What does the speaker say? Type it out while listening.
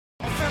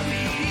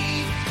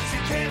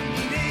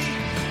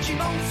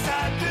monde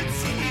savent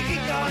Thierry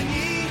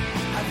Gagné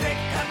avec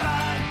ta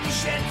balle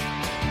Bichette.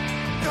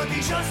 T'as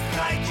déjà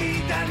striké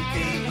dans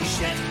tes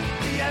bouchettes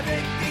et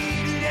avec des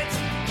lunettes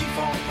qui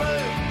font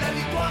peur, la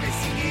victoire est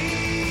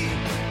signée.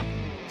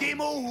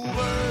 Game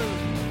over.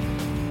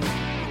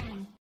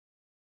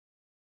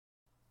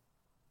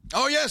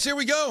 Oh, yes, here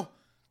we go.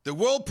 The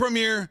world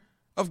premiere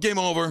of Game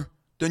Over,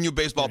 the new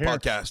baseball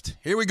podcast.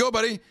 Here we go,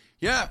 buddy.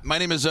 Yeah, my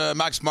name is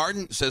Max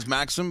Martin. It says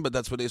Maxim, but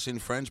that's what they say in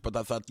French. But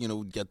I thought,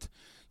 we'd get,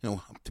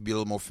 to be a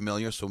little more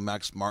familiar. So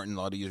Max Martin,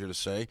 a lot easier to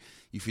say.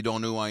 If you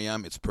don't know who I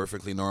am, it's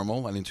perfectly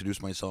normal. I'll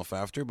introduce myself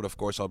after. But, of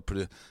course, I'll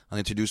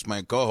introduce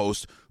my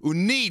co-host, who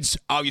needs,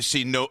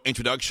 obviously, no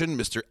introduction,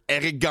 Mr.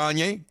 Eric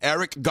Gagne.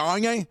 Eric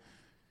Gagne.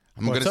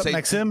 What's up,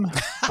 Maxim?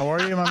 How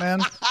are you, my man?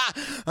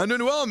 I'm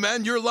doing well,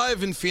 man. You're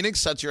live in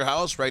Phoenix at your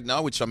house right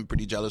now, which I'm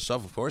pretty jealous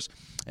of course.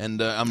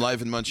 And I'm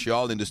live in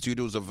Montreal in the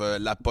studios of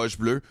La Poche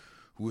Bleue,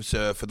 who's,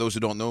 for those who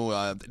don't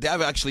know, they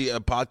have actually a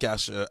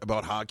podcast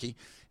about hockey.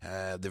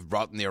 They've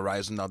brought in the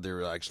horizon. Now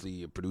they're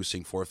actually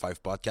producing 4 or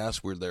 5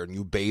 podcasts. We're their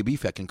new baby,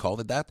 if I can call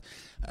it that.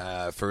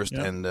 First,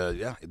 yep. And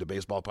the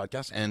baseball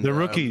podcast. And the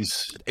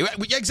rookies.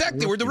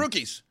 Exactly, we're the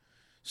rookies.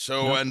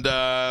 So, and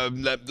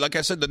like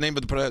I said, the name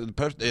of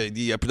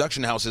the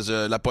production house is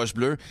La Poche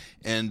Bleue.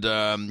 And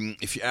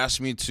if you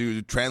ask me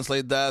to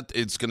translate that,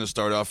 it's going to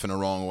start off in a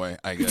wrong way,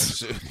 I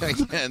guess. I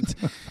can't.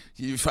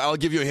 I'll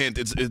give you a hint.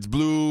 It's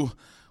blue,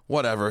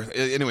 whatever.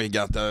 Anyway,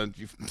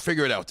 you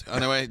figure it out.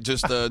 Anyway,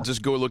 just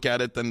go look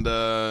at it. And,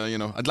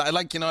 I'd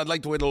like to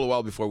wait a little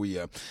while before we,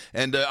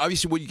 and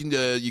obviously what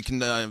you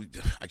can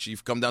actually,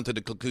 you've come down to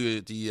the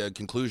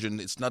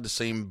conclusion. It's not the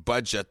same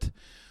budget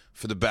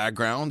for the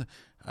background.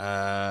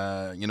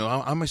 How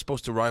am I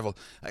supposed to rival?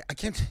 I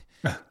can't.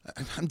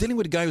 I'm dealing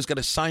with a guy who's got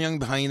a Cy Young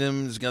behind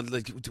him. He's got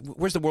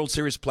where's the World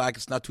Series plaque?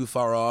 It's not too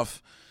far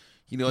off.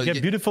 You got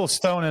beautiful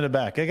stone in the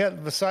back. I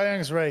got the Cy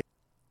Young's right.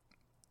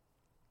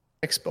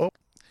 Expo.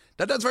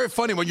 That's very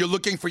funny when you're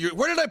looking for your.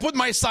 Where did I put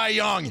my Cy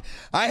Young?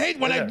 I hate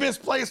when I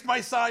misplaced my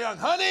Cy Young,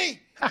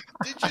 honey.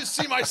 Did you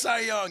see my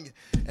Cy Young?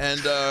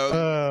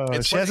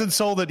 And she hasn't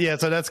sold it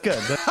yet, so that's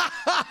good.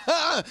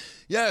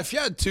 Yeah, if you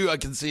had 2, I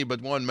can see,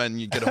 but 1, man,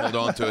 you can hold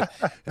on to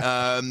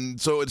it.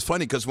 So it's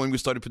funny because when we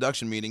started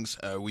production meetings,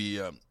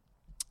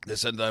 they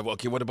said,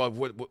 okay, what about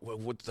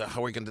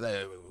how are we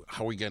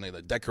going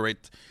to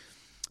decorate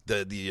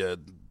the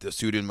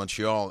studio in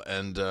Montreal?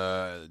 And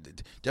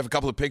they have a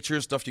couple of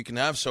pictures, stuff you can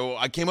have. So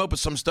I came up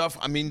with some stuff.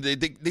 I mean,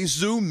 they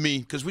zoomed me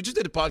because we just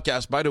did a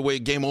podcast. By the way,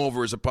 Game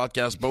Over is a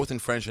podcast both in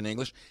French and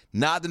English,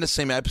 not in the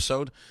same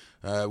episode.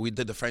 We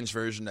did the French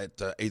version at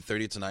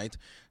 8:30 tonight.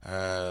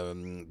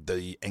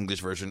 The English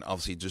version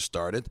obviously just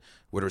started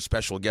with a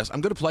special guest.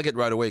 I'm going to plug it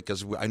right away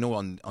because I know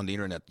on the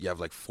internet you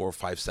have like 4 or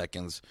 5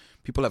 seconds.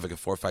 People have like a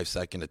 4 or 5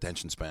 second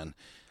attention span.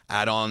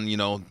 Add on,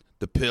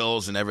 the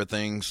pills and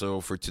everything.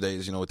 So for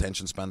today's,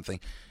 attention span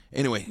thing.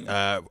 Anyway,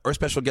 our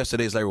special guest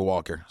today is Larry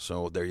Walker.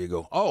 So there you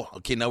go. Oh,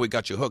 okay. Now we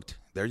got you hooked.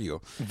 There you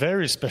go.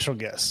 Very special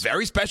guest.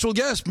 Very special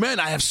guest. Man,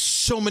 I have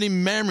so many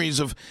memories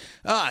of,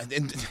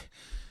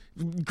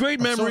 great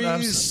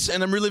memories,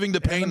 and I'm reliving the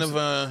pain of.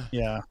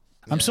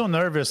 I'm so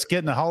nervous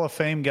getting a Hall of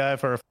Fame guy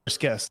for our first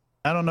guest.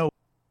 I don't know.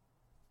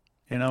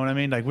 You know what I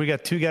mean? Like we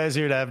got 2 guys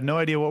here that have no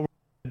idea what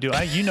we're doing.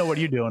 You know what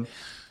you're doing.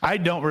 I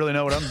don't really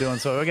know what I'm doing,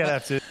 so I gotta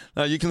have to.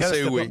 You can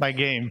say we. My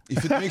game.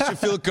 If it makes you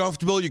feel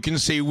comfortable, you can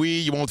say we.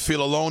 You won't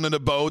feel alone in the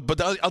boat.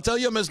 But I'll tell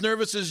you, I'm as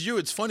nervous as you.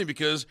 It's funny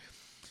because,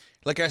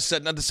 like I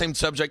said, not the same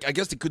subject. I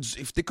guess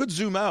if they could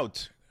zoom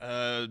out.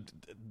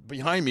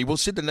 Behind me, we'll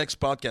see the next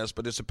podcast,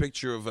 but there's a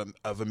picture of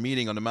a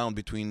meeting on the mound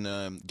between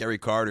Gary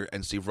Carter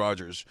and Steve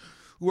Rogers,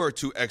 who are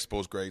 2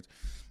 Expos great.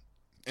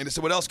 And they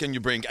said, what else can you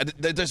bring?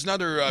 There's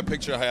another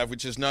picture I have,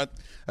 which is not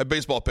a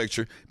baseball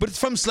picture, but it's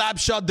from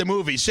Slapshot, the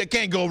movie. So you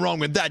can't go wrong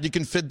with that. You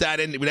can fit that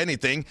in with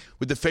anything,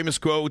 with the famous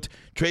quote,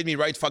 trade me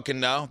right fucking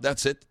now.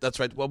 That's it. That's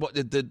right. Well,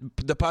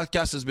 the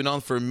podcast has been on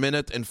for 1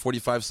 minute and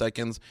 45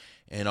 seconds,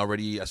 and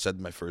already I said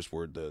my first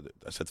word.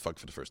 I said fuck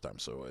for the first time,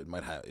 so it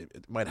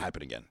might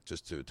happen again,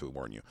 just to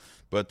warn you.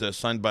 But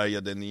signed by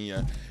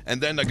Denis, and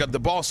then I got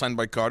the ball signed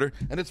by Carter.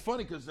 And it's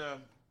funny because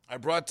I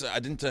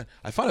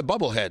found a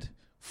bobblehead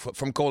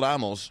from Cold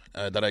Amos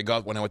that I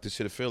got when I went to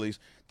see the Phillies.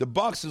 The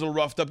box is all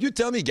roughed up. You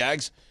tell me,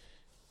 Gags,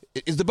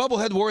 is the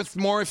bobblehead worth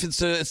more if it's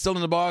still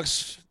in the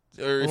box?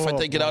 Or if I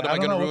take it out, am I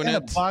going to ruin it? What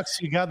kind of box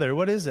you got there?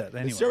 What is it?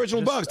 Anyway, it's the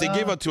original box. They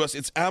gave it to us.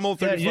 It's Amo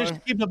 35. Yeah, you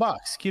just keep the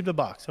box. Keep the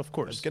box, of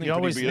course. You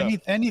always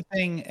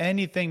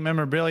anything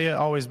memorabilia,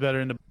 always better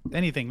in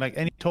anything, like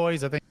any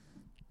toys, I think.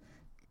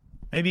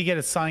 Maybe you get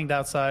it signed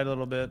outside a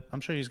little bit.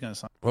 I'm sure he's going to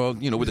sign. Well,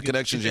 with the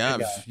connections you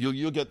have,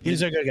 you'll get.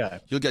 He's a good guy.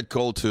 You'll get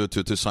Cole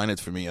to sign it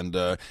for me, and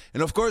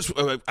of course,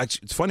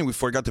 actually, it's funny we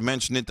forgot to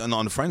mention it on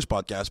the French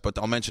podcast, but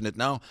I'll mention it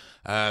now.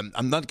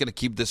 I'm not going to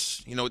keep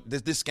this.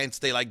 This can't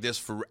stay like this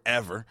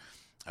forever.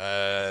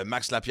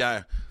 Max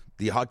Lapierre,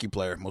 the hockey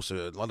player,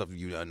 a lot of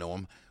you know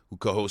him, who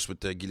co-hosts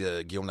with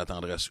Guillaume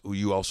Latendresse, who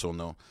you also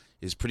know,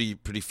 is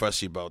pretty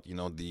fussy about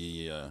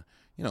the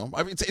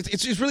I mean,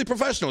 it's really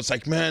professional. It's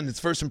like, man, it's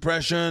first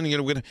impression.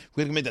 We're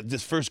gonna make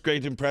this first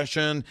great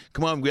impression.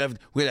 Come on, we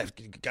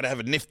gotta have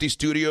a nifty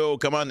studio.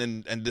 Come on,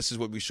 and this is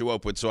what we show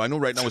up with. So I know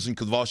right now it's in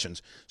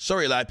convulsions.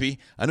 Sorry, Lappy.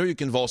 I know you're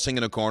convulsing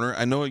in a corner.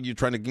 I know you're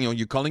trying to,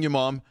 you're calling your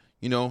mom.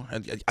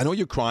 And I know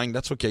you're crying.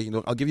 That's okay.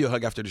 I'll give you a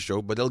hug after the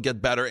show, but it'll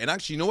get better. And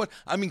actually, you know what?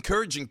 I'm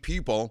encouraging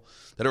people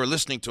that are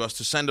listening to us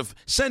to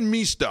send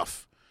me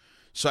stuff.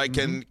 So I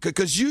can,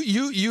 because Well,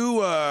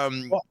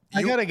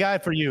 I got a guy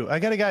for you. I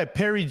got a guy,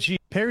 Perry G.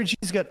 Perry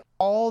G's got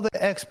all the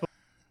expo.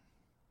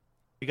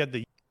 You got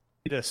the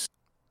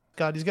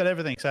God, he's got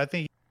everything. So I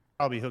think he'll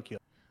probably hook you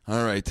up.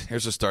 All right,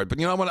 here's a start. But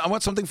I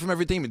want something from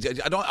every team.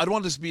 I don't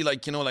want this to be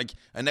like like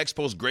an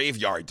Expos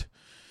graveyard.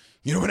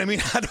 You know what I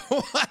mean?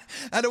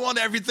 I don't want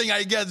everything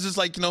I get. It's just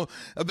like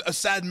a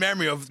sad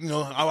memory of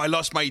how I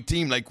lost my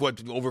team like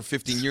over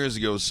 15 years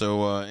ago.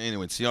 So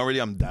anyway, see, already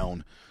I'm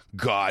down.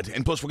 God,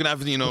 and plus we're gonna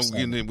have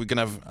we can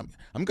have.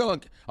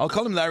 I'll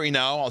call him Larry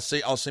now. I'll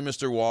say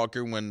Mr.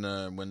 Walker when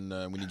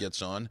he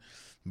gets on,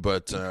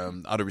 but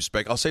out of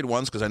respect, I'll say it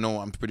once because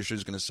I'm pretty sure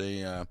he's gonna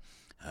say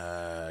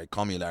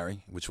call me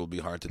Larry, which will be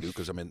hard to do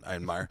because I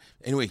admire.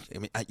 Anyway,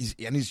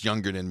 he's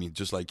younger than me,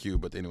 just like you.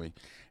 But anyway,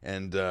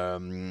 and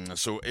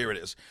so here it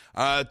is.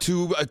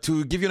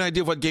 To give you an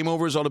idea of what Game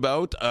Over is all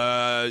about,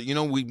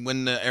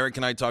 when Eric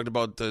and I talked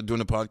about doing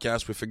a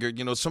podcast, we figured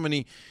so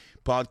many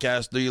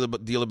podcasts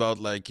deal about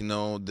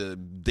the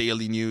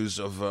daily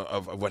news of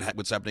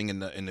what's happening in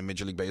the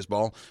Major League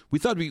Baseball. We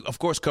thought we of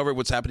course cover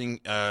what's happening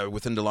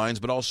within the lines,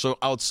 but also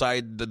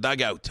outside the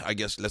dugout. I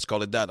guess let's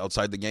call it that,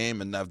 outside the game,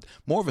 and have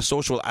more of a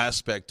social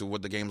aspect to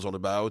what the game's all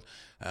about,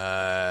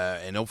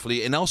 and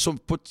hopefully, and also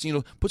put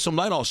some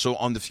light also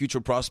on the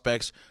future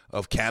prospects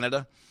of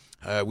Canada.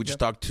 We just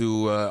talked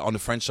to, on the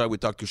French side, we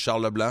talked to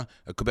Charles Leblanc,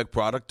 a Quebec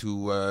product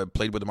who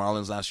played with the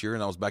Marlins last year,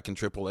 and I was back in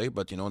AAA,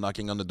 but,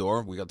 knocking on the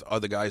door. We got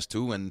other guys,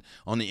 too, and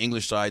on the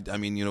English side, I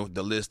mean,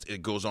 the list,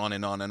 it goes on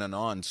and on and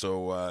on.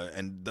 So,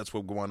 and that's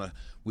what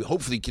we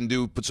hopefully can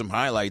do, put some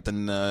highlight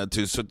and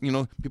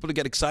people to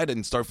get excited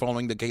and start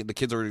following the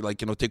kids are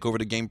take over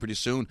the game pretty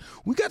soon.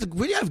 We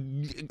have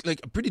like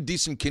a pretty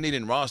decent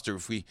Canadian roster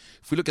if we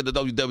look at the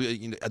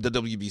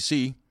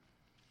WBC.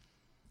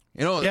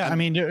 I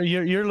mean,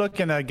 you're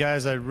looking at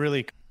guys that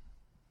really.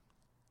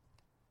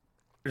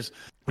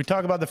 We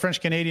talk about the French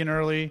Canadian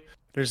early.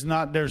 There's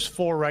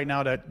 4 right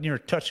now that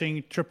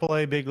touching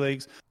AAA big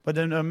leagues, but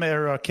then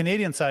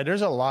Canadian side,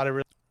 there's a lot of.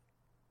 We're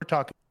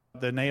talking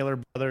about the Naylor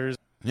brothers.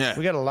 Yeah,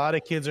 we got a lot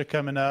of kids are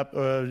coming up.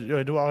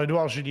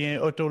 Edouard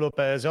Julien, Otto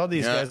Lopez, all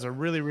these guys are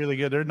really, really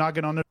good. They're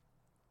knocking on the.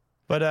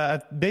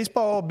 But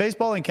baseball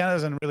in Canada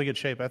is in really good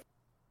shape. I think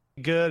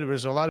good.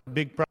 There's a lot of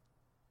big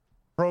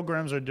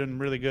programs are doing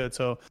really good,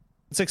 so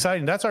it's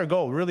exciting. That's our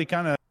goal. Really,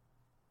 kind of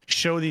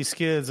show these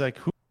kids like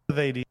who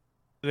do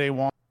they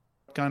want,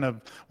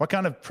 what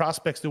kind of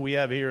prospects do we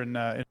have here in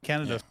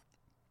Canada. Yeah.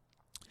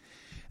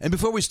 And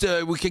before we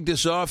kick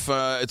this off,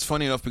 it's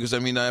funny enough because I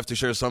have to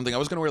share something. I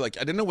was gonna wear I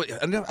didn't know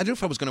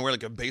if I was gonna wear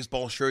like a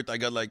baseball shirt. I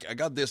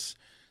got this.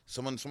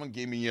 Someone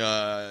gave me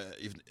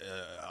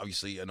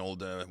obviously an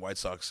old White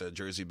Sox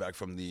jersey back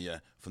from the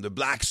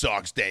Black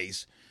Sox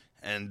days.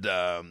 And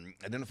I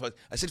don't know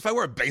I said if I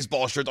wear a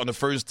baseball shirt on the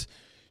first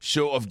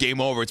show of Game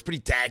Over, it's pretty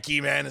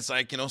tacky, man. It's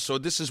like, so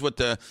this is what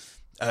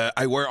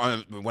I wear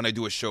when I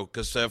do a show.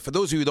 Because for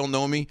those of you who don't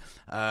know me,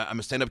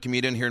 I'm a stand-up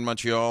comedian here in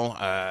Montreal.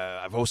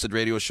 I've hosted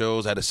radio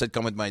shows. I had a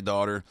sitcom with my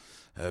daughter,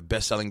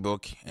 best-selling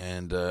book,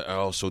 and I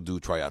also do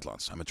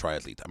triathlons. I'm a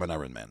triathlete. I'm an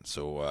Ironman.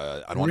 So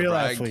I don't want to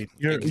brag. Athlete.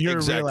 You're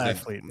exactly. A real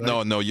athlete.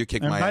 Right? No, you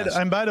kick my ass.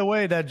 And by the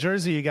way, that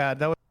jersey you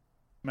got,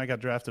 I got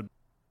drafted.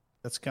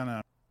 It's kind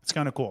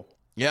of cool.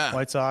 Yeah,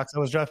 White Sox. I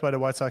was drafted by the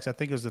White Sox. I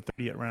think it was the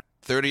 30th round.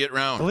 30th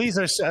round. At least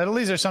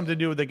there's something to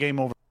do with the Game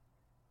Over.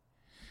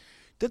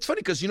 That's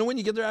funny because when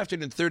you get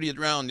drafted in the 30th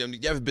round,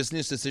 you have a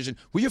business decision.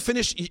 Will you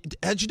finish?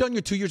 Had you done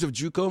your 2 years of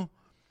JUCO?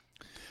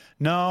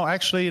 No,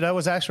 actually, that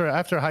was after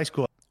high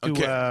school.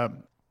 Okay. To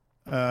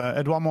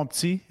Edouard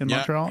Montpetit in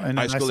Montreal, and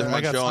high school in Montreal.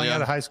 I got signed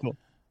out of high school.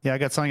 Yeah, I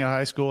got signed out of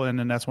high school, and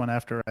then that's when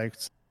after I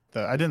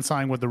didn't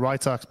sign with the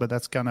White Sox, but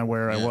that's kind of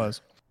where I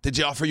was. Did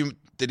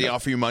they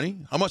offer you money?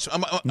 How much?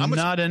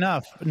 Not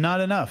enough.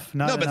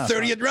 No, but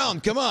 30th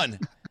round. Come on.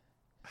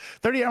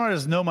 30th round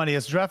is no money.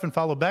 It's draft and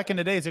follow. Back in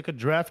the days, it could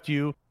draft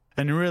you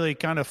and really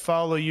kind of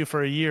follow you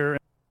for a year.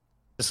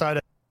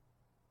 Decided,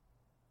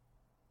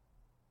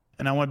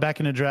 and I went back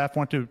in the draft.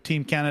 Went to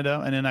Team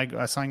Canada, and then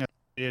I signed a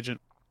free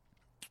agent.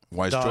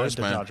 Wise choice,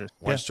 man. Dodgers.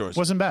 Wise choice.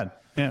 Wasn't bad.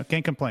 Yeah,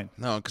 can't complain.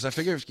 No, because I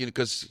figure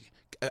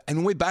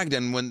and way back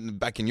then,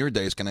 back in your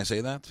days, can I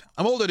say that?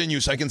 I'm older than you,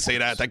 so I can say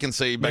that. I can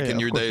say back in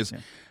your days.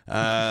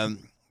 I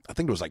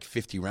think there was like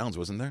 50 rounds,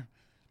 wasn't there?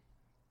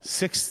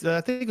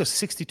 I think it was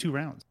 62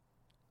 rounds.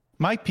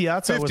 Mike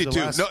Piazza 52.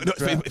 Was the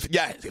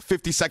last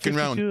 52nd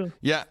round.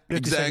 Yeah,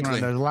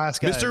 exactly. Round, the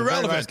last guy. Mr.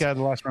 Irrelevant. Last guy,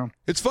 the last round.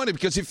 It's funny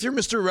because if you're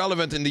Mr.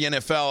 Irrelevant in the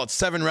NFL, it's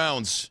 7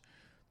 rounds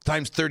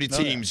times 30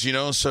 teams,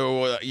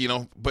 So,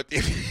 but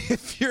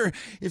if you're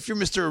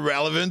Mr.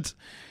 Irrelevant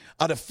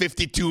out of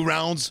 52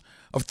 rounds,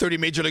 of 30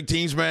 major league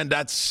teams, man.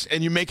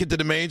 And you make it to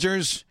the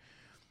majors.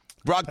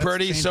 Brock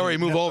Purdy, sorry,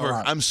 move over.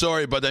 I'm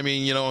sorry, but I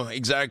mean,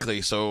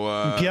 exactly.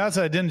 So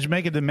Piazza didn't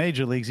make it to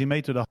major leagues. He made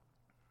it to the.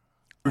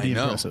 Pretty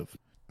impressive.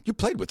 You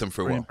played with him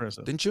for a while,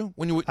 didn't you?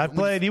 I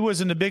played. He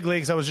was in the big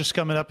leagues. I was just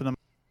coming up in the.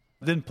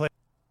 Didn't play,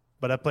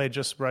 but I played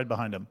just right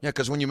behind him. Yeah,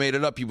 because when you made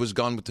it up, he was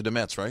gone to the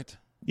Mets, right?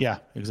 Yeah,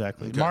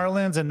 exactly. Okay.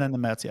 Marlins and then the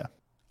Mets. Yeah.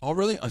 Oh,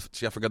 really?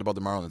 See, I forgot about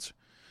the Marlins.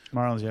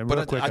 Marlins, yeah.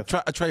 But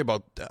I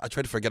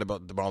try to forget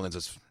about the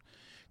Marlins,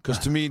 because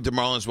to me, the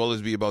Marlins will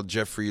always be about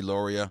Jeffrey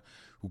Loria,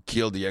 who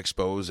killed the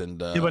Expos, and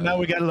but now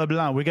we got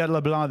LeBlanc. We got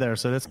LeBlanc there,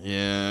 so that's but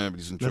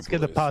he's in let's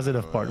get the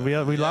positive part.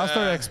 We lost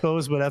our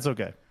Expos, but that's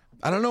okay.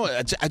 I don't know.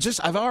 I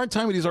have a hard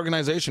time with these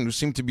organizations who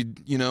seem to be,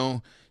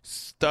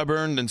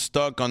 stubborn and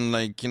stuck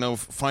on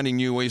finding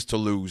new ways to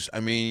lose. I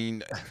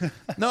mean,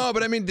 no,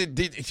 but I mean,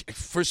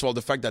 first of all,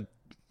 the fact that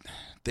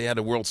they had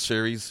a World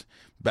Series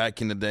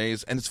back in the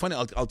days, and it's funny.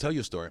 I'll tell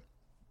you a story.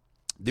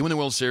 They won the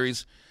World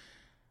Series.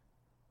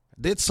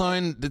 They'd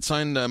signed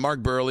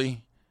Mark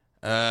Burley,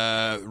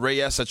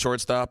 Reyes at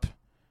shortstop.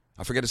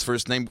 I forget his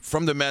first name,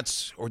 from the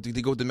Mets, or did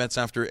he go to the Mets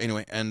after?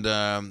 Anyway, and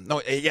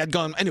no, he had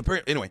gone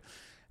anyway.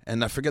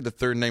 And I forget the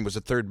third name. Was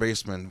the third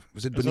baseman?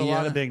 Was it Bonilla? There's a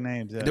lot of big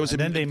names. Yeah.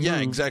 Then they moved. Yeah,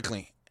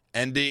 exactly.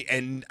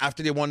 And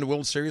after they won the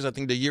World Series, I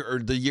think the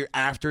year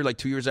after, like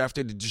 2 years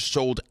after, they just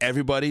sold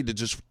everybody. They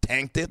just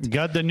tanked it.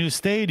 Got the new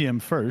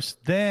stadium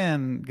first,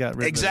 then got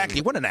rid of it.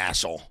 Exactly. What an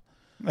asshole.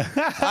 I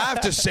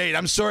have to say it.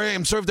 I'm sorry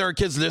if there are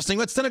kids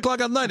listening. It's 10 o'clock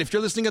at night. If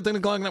you're listening at 10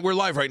 o'clock at night, we're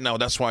live right now.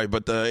 That's why.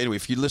 But anyway,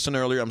 if you listen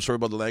earlier, I'm sorry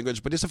about the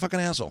language, but it's a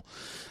fucking asshole.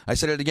 I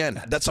said it again.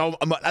 That's how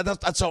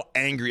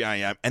angry I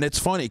am. And it's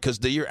funny because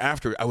the year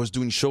after, I was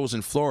doing shows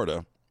in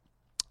Florida.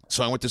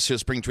 So I went to see a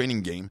spring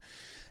training game.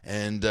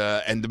 And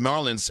the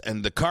Marlins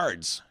and the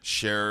Cards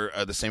share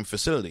the same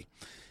facility.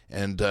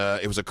 And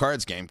it was a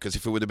Cards game, because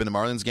if it would have been a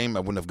Marlins game, I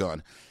wouldn't have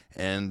gone.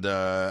 And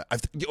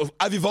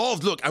I've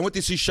evolved. Look, I went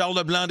to see Charles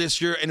Leblanc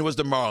this year, and it was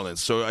the Marlins.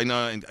 So I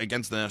know,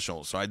 against the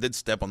Nationals. So I did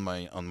step on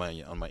my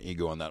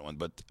ego on that one.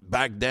 But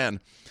back then,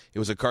 it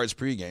was a Cards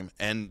pregame,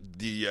 and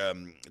the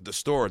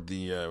store, not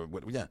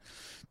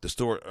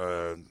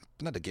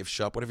the gift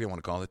shop, whatever you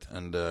want to call it,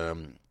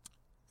 and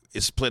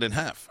is split in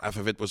half. Half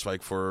of it was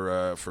like for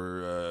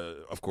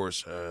of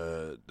course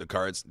the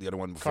Cards. The other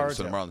one for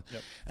the Marlins.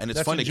 Yep. And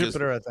it's funny because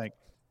Jupiter, I think.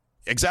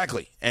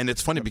 Exactly, and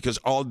it's funny because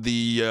all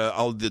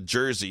the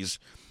jerseys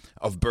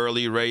of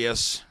Burley,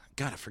 Reyes.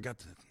 God, I forgot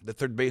the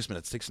third baseman.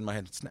 It sticks in my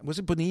head. Was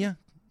it Bonilla?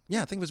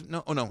 Yeah, I think it was.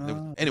 No, oh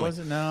no. Anyway, was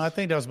it? No, I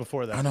think that was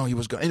before that. I know he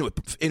was gone. Anyway,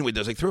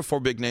 there's like 3 or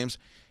 4 big names,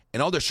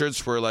 and all the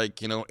shirts were like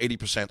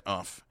 80%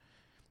 off.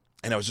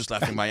 And I was just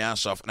laughing my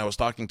ass off, and I was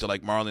talking to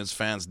like Marlins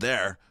fans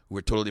there who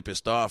were totally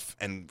pissed off.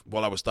 And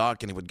while I was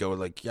talking, he would go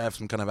like, "Yeah, I have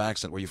some kind of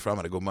accent. Where are you from?"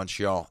 And I go,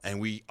 "Montreal,"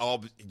 and we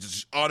all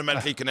just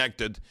automatically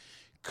connected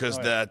because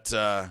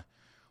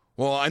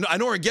Well, I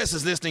know our guest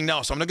is listening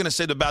now, so I'm not going to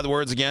say the bad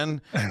words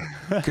again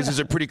because he's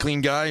a pretty clean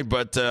guy,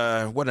 but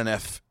what an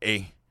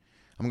F.A.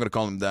 I'm going to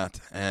call him that.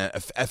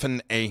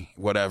 F&A,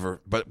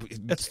 whatever. But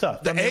it's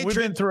tough. We've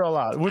been through a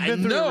lot. We've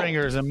been through the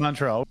ringers in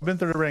Montreal. We've been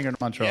through the ringer in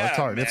Montreal. Yeah, it's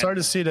hard. Man. It's hard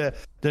to see the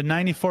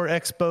 94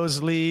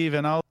 Expos leave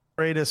and all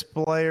the greatest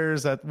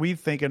players that we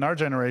think in our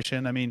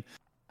generation. I mean,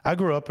 I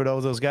grew up with all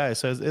those guys,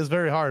 so it's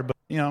very hard. But,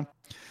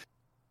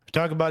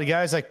 talk about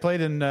guys like played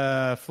in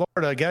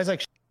Florida, guys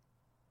like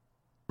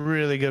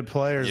really good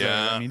players.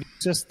 Yeah. I mean,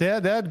 just they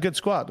had a good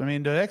squad. I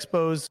mean, the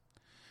Expos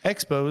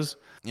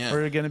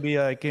are going to be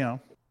like,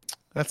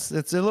 it's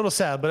a little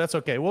sad, but that's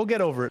okay. We'll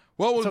get over it.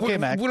 Well, it's okay,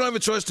 Max. We don't have a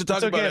choice to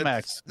talk about it.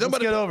 Max. Let's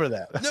get over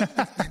that.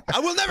 I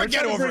will never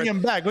get over it. Bring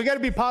him back. We got to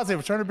be positive.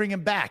 We're trying to bring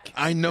him back.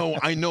 I know.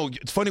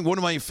 It's funny. One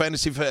of my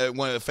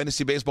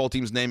fantasy baseball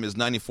team's name is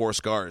 94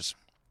 Scars.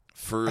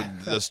 For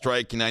the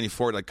strike in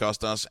 94 that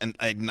cost us, and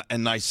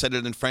I said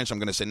it in French. I'm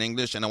going to say it in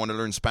English, and I want to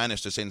learn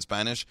Spanish to say in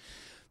Spanish.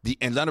 The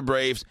Atlanta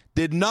Braves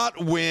did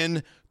not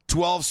win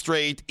 12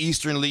 straight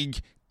Eastern League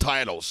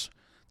titles.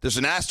 There's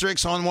an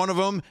asterisk on one of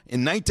them.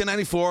 In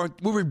 1994,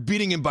 we were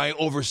beating him by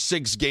over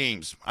 6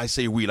 games. I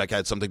say we like I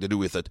had something to do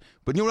with it.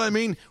 But you know what I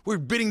mean? We were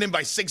beating them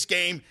by 6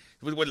 games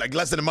with like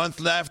less than a month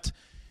left.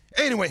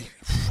 Anyway,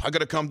 I got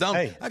to calm down.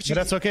 Hey, actually,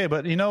 that's okay.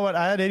 But you know what?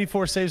 I had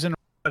 84 saves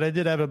but I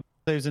did have a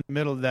saves in the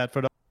middle of that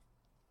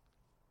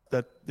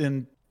that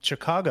in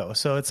Chicago.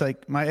 So it's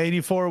like my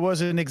 84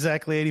 wasn't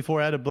exactly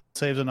 84. I had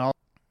saves and all.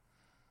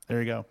 There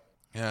you go.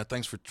 Yeah,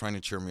 thanks for trying to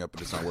cheer me up,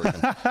 but it's not working.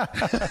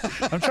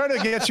 I'm trying to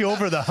get you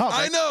over the hump.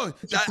 I know.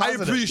 I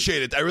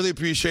appreciate it. I really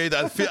appreciate it.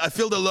 I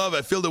feel the love.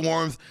 I feel the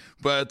warmth,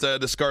 but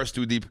the scar's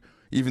too deep.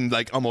 Even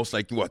like almost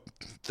like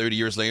 30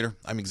 years later.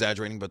 I'm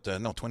exaggerating, but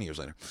no, 20 years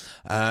later.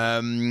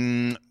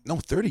 No,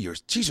 30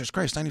 years. Jesus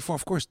Christ, 94,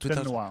 of course.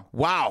 2000. Been a while.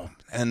 Wow.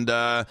 And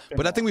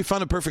but I think we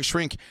found a perfect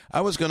shrink.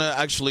 I was gonna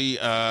actually.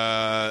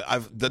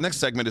 The next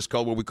segment is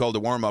called what we call the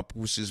warm up,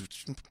 which is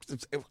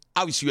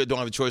obviously I don't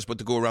have a choice but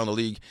to go around the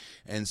league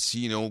and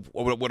see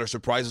what our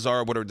surprises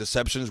are, what our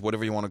deceptions,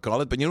 whatever you want to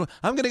call it. But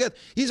I'm gonna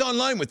he's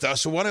online with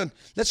us, so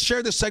let's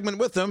share this segment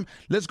with him.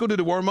 Let's go to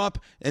the warm up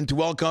and to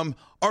welcome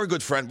our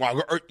good friend,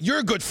 well,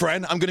 your good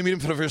friend, I'm going to meet him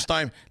for the first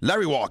time,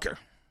 Larry Walker.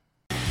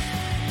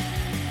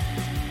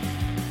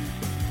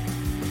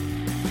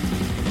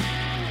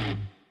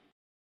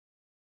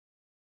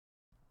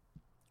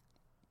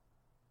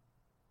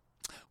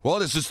 Well,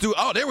 this is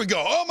oh, there we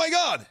go. Oh, my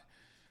God.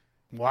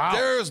 Wow.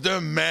 There's the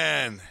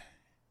man.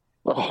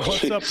 Oh,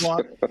 What's up,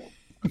 Juan?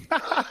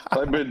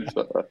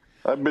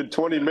 I've been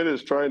 20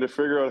 minutes trying to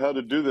figure out how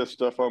to do this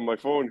stuff on my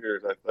phone here.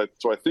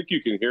 So I think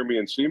you can hear me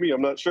and see me.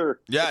 I'm not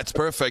sure. Yeah, it's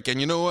perfect. And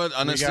you know what?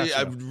 Honestly,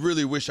 I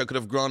really wish I could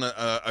have grown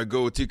a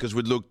goatee because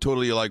we'd look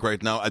totally alike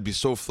right now. I'd be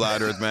so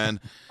flattered, man.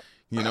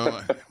 You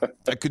know,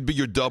 I could be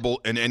your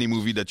double in any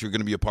movie that you're going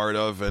to be a part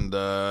of. And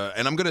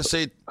I'm going to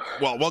say,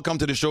 well, welcome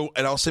to the show.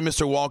 And I'll say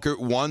Mr. Walker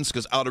once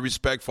because out of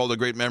respect for all the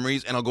great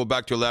memories. And I'll go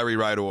back to Larry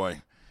right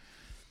away.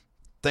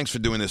 Thanks for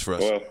doing this for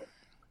us. Well,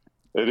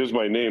 it is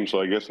my name,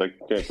 so I guess I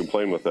can't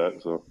complain with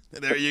that. So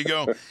there you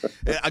go.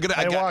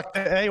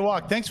 Hey,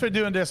 Walk. Thanks for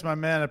doing this, my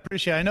man. I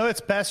appreciate it. I know it's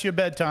past your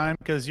bedtime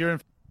because you're in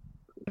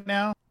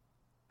now.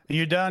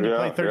 You're done. You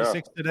played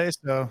 36 today,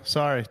 so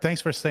sorry.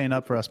 Thanks for staying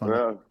up for us, my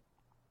man.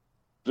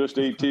 Just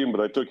 18,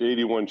 but I took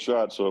 81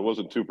 shots, so it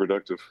wasn't too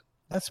productive.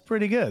 That's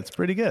pretty good. It's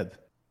pretty good.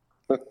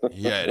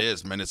 Yeah, it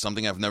is, man. It's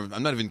something I'm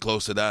not even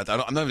close to that. I'm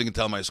not even going to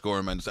tell my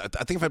score, man.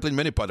 I think if I played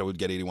Minipod, I would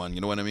get 81. You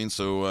know what I mean?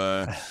 So,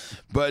 and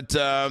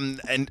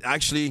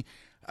actually,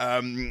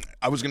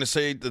 I was going to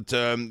say that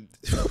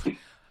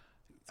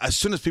as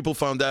soon as people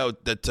found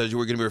out that you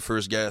were going to be our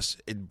first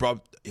guest, it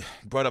brought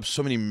up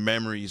so many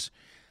memories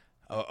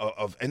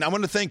and I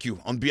want to thank you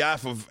on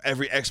behalf of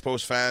every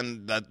Expos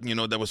fan that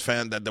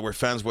were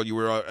fans while you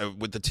were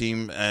with the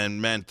team.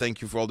 And man, thank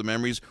you for all the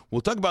memories.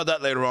 We'll talk about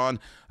that later on.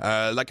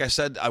 Like I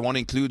said, I want to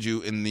include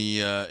you in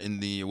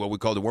the what we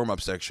call the warm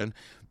up section.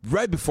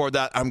 Right before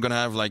that, I'm gonna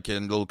have like a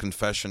little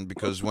confession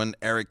because when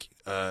Eric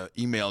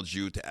emailed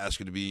you to ask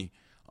you to be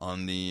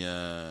on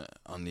the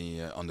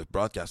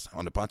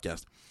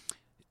podcast,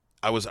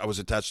 I was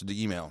attached to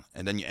the email,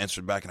 and then you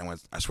answered back, and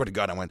I swear to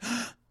God, I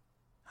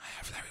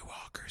have Larry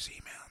Walker's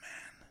email,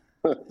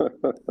 man.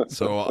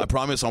 So I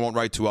promise I won't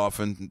write too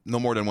often, no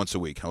more than once a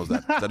week. How's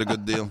that? Is that a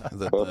good deal?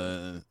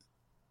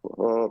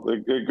 Well,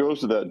 it goes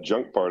to that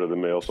junk part of the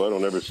mail, so I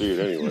don't ever see it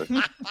anyway.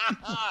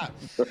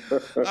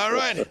 All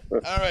right.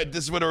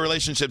 This is where the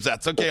relationship's at.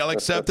 It's okay, I'll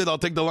accept it. I'll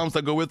take the lumps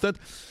that go with it.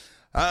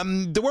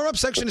 The warm-up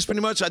section is pretty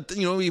much,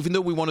 even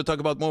though we want to talk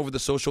about more of the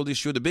social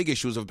issue, the big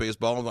issues of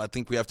baseball, I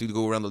think we have to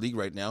go around the league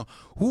right now.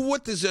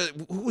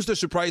 Who's the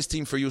surprise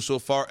team for you so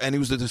far, and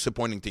who's the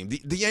disappointing team?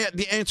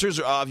 The answers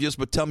are obvious,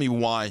 but tell me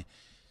why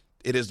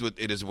it is what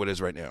it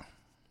is right now.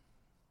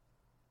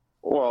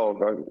 Well,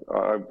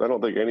 I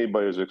don't think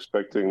anybody is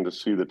expecting to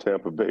see the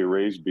Tampa Bay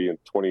Rays being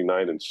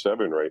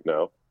 29-7 right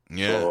now.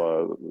 Yeah.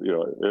 So,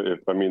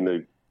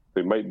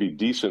 they might be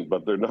decent,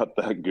 but they're not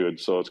that good.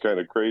 So it's kind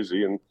of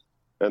crazy. And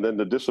then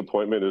the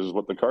disappointment is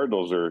what the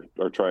Cardinals are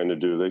trying to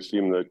do. They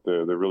seem that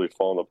they're really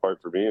falling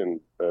apart for me. And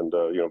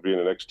being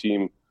an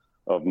ex-team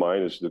of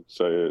mine,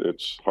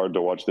 it's hard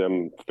to watch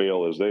them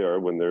fail as they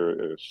are when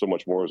they're so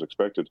much more is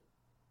expected.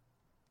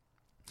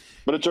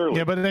 But it's early.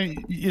 Yeah, but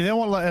it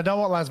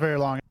won't last very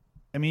long.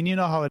 I mean, you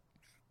know how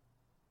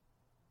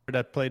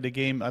that played the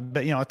game. I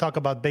talk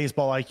about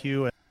baseball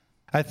IQ, and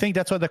I think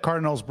that's what the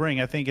Cardinals bring.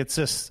 I think it's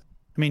just,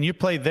 you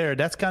play there.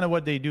 That's kind of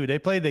what they do. They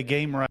play the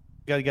game right.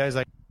 You got guys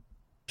like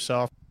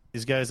yourself,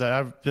 these guys that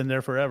I've been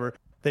there forever.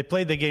 They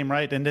played the game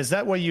right. And is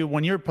that what is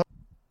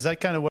that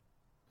kind of what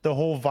the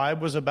whole vibe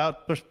was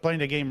about? Playing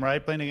the game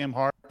right, playing the game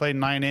hard, playing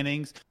 9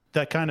 innings,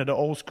 that kind of the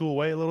old school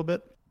way a little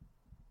bit?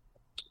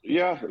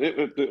 Yeah,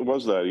 it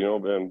was that,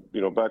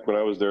 and back when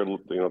I was there,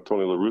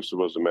 Tony La Russa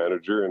was the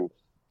manager, and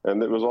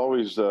it was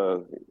always,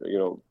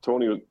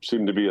 Tony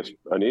seemed to be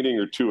an inning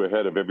or two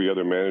ahead of every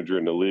other manager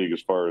in the league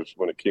as far as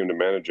when it came to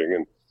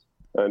managing,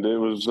 and it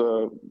was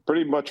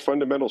pretty much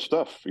fundamental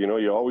stuff.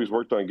 You always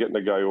worked on getting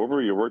a guy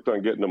over, you worked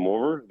on getting him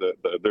over.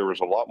 There was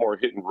a lot more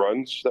hit and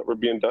runs that were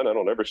being done. I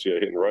don't ever see a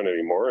hit and run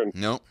anymore, and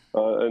no,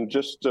 and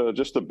just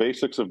the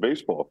basics of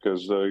baseball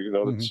because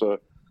mm-hmm. it's.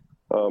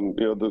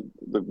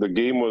 The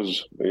game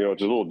was,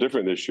 it's a little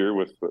different this year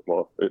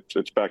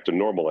it's back to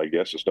normal, I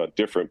guess. It's not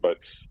different, but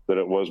than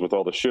it was with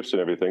all the shifts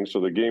and everything.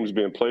 So the game's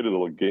being played a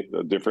little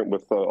different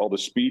with all the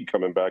speed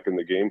coming back in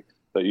the game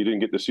that you didn't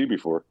get to see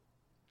before.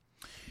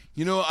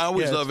 I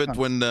always love it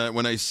when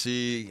I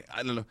see,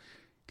 I don't know,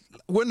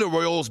 when the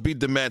Royals beat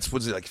the Mets,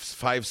 was it like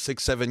 5,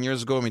 6, 7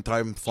 years ago?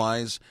 time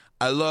flies.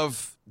 I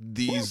love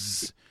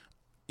these...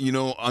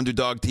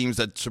 underdog teams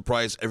that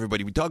surprise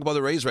everybody. We talk about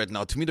the Rays right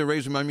now. To me, the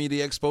Rays remind me of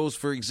the Expos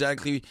for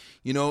exactly,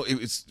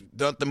 it's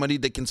not the money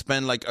they can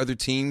spend like other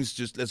teams.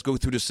 Just let's go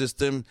through the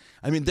system.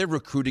 Their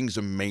recruiting is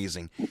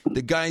amazing.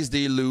 The guys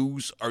they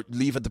lose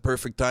leave at the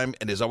perfect time,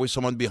 and there's always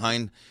someone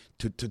behind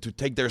to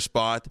take their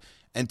spot.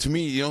 And to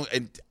me,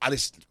 and I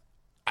just,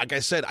 like I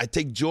said, I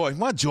take joy.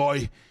 What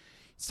joy?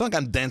 It's not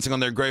like I'm dancing on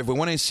their grave, but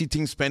when I see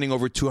teams spending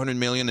over $200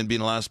 million and being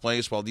in last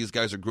place while these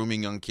guys are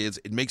grooming young kids,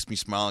 it makes me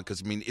smile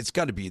because, it's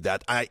got to be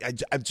that. I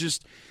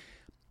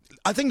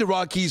think the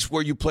Rockies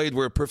where you played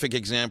were a perfect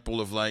example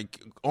of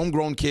like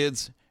homegrown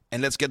kids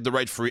and let's get the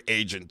right free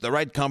agent. The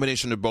right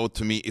combination of both,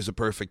 to me, is a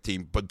perfect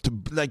team. But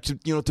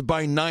to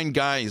buy 9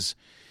 guys,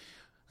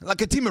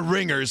 like a team of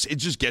ringers, it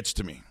just gets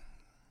to me.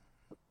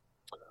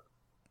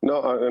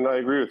 No, and I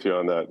agree with you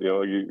on that.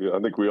 I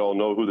think we all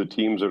know who the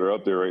teams that are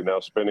out there right now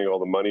spending all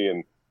the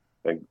money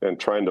and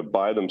trying to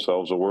buy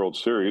themselves a World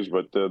Series.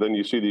 But then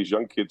you see these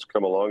young kids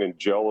come along and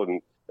gel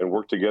and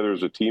work together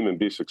as a team and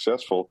be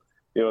successful.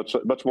 It's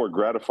much more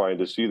gratifying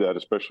to see that,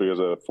 especially as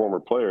a former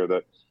player,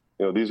 that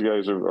these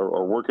guys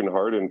are working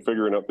hard and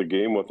figuring out the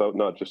game without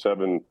not just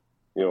having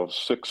 6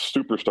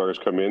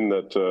 superstars come in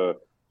that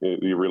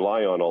you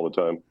rely on all the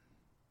time.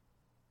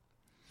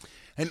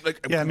 And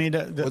I mean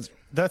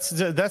that's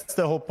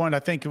the whole point. I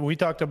think we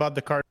talked about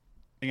the card,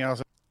 everything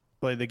else,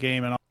 play the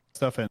game and all that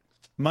stuff, and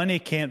money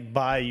can't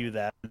buy you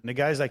that. And the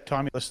guys like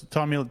Tony La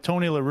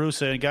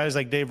Russa and guys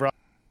like Dave Roberts,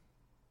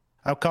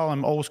 I'll call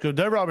him old school.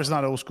 Dave Roberts is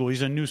not old school;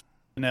 he's a new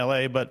in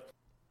LA. But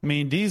I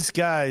mean, these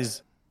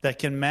guys that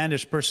can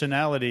manage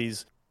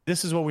personalities.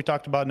 This is what we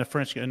talked about in the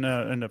French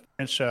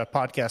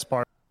podcast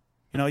part.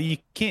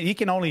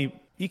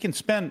 He can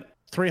spend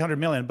 $300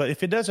 million, but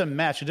if it doesn't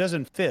match, it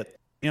doesn't fit.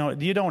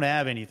 You don't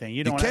have anything.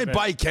 You can't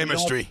buy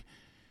chemistry.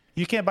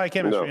 You can't buy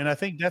chemistry, No. and I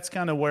think that's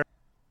kind of where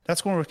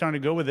we're trying to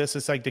go with this.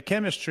 It's like the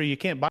chemistry you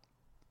can't buy,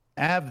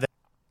 have that,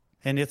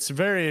 and it's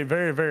very,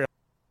 very, very hard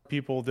for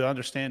people to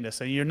understand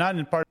this. And you're not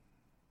in part.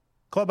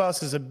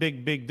 Clubhouse is a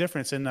big, big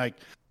difference, and like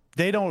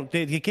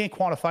you can't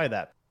quantify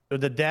that.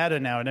 The data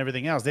now and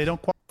everything else, they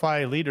don't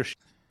quantify leadership.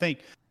 I think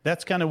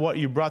that's kind of what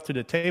you brought to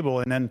the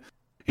table, and then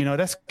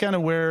that's kind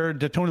of where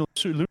the Tony.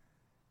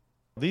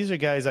 These are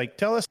guys like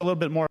tell us a little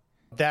bit more.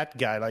 That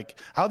guy, like,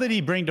 how did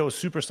he bring those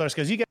superstars?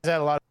 Because you guys had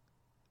a lot.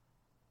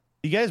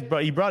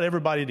 He brought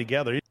everybody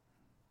together.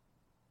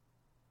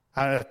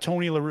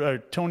 Tommy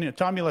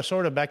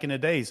Lasorda back in the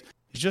days,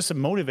 he's just a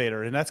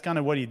motivator, and that's kind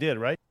of what he did,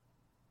 right?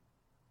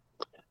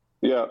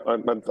 Yeah,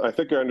 I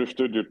think I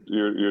understood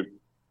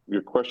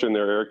your question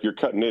there, Eric. You're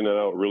cutting in and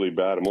out really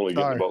bad. I'm only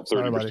getting about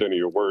 30% of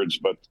your words,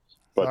 but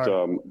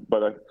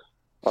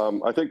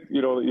I think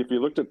if you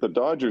looked at the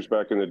Dodgers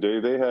back in the day,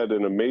 they had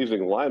an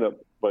amazing lineup,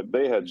 but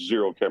they had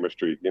zero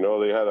chemistry. They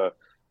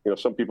had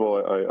some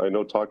people I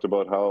know talked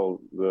about how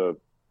the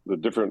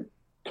different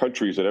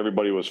countries that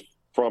everybody was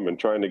from and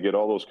trying to get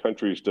all those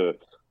countries to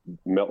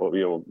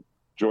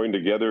join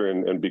together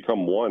and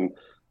become one.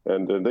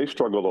 And they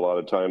struggled a lot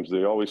of times.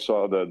 They always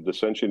saw the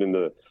dissension in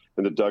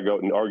the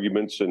dugout and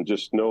arguments and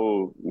just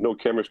no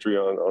chemistry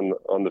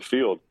on the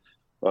field.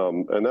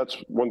 And that's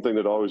one thing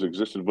that always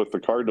existed with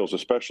the Cardinals,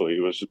 especially.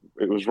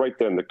 It was right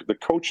then. The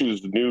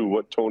coaches knew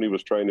what Tony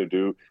was trying to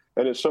do,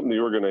 and it's something the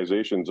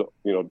organizations,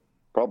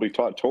 probably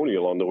taught Tony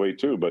along the way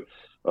too. But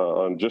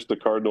on just the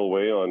Cardinal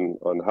way,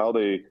 on how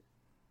they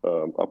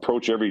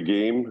approach every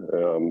game,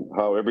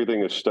 how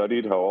everything is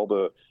studied, how all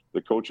the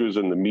coaches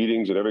and the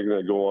meetings and everything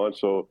that go on.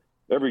 So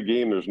every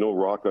game, there's no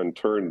rock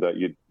unturned that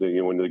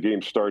when the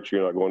game starts,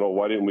 you're not going, oh,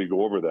 why didn't we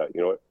go over that?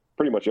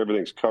 Pretty much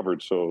everything's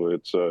covered, so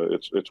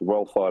it's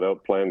well thought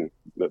out plan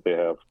that they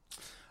have.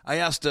 I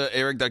asked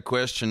Eric that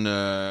question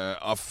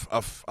off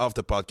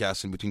the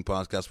podcast. In between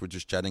podcasts, we're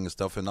just chatting and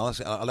stuff, and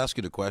I'll ask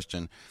you the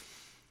question.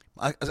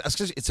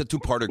 It's a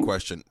 2-parter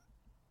question.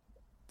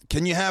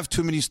 Can you have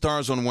too many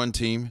stars on one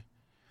team?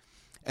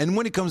 And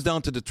when it comes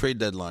down to the trade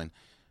deadline,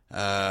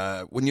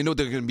 when there are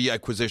going to be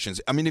acquisitions,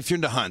 I mean, if you're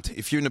in the hunt,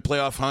 if you're in the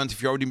playoff hunt,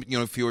 if you're already,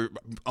 if you're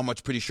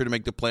almost pretty sure to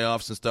make the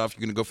playoffs and stuff,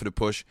 you're going to go for the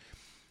push.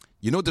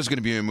 There's going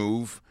to be a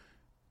move.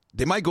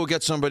 They might go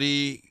get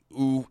somebody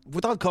who,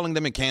 without calling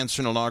them a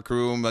cancer in the locker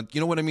room, but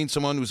you know what I mean?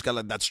 Someone who's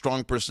got that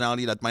strong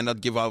personality that might not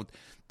give out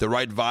the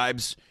right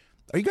vibes.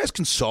 Are you guys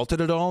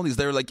consulted at all? Is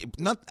there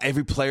not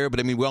every player,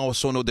 but I mean, we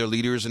also know their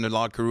leaders in the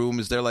locker room.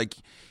 Is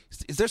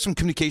there some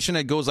communication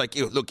that goes like,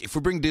 look, if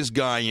we bring this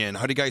guy in,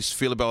 how do you guys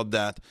feel about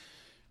that?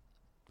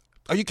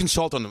 Are you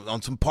consulted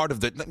on some part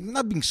of that?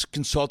 Not being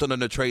consulted on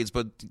the trades,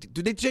 but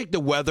do they take the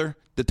weather,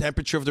 the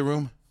temperature of the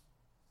room?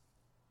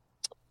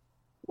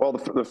 Well,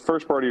 the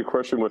first part of your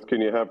question with can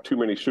you have too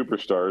many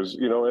superstars,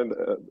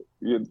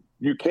 and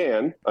you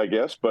can, I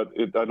guess, but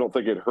I don't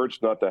think it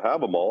hurts not to have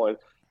them all.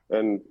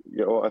 And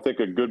I think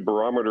a good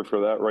barometer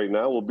for that right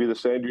now will be the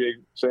San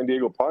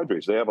Diego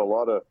Padres. They have a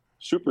lot of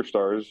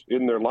superstars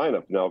in their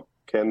lineup. Now,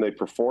 can they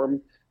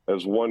perform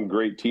as one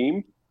great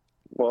team?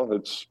 Well,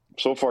 it's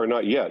so far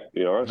not yet.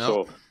 No.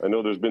 So I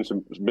know there's been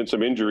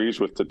some injuries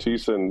with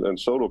Tatis and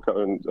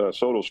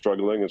Soto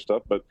struggling and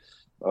stuff, but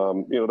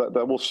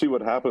that we'll see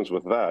what happens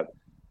with that.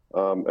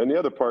 And the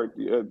other part,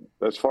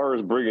 as far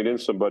as bringing in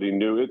somebody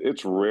new,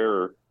 it's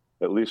rare,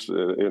 at least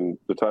in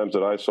the times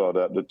that I saw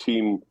that, the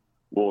team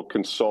will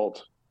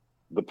consult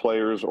the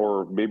players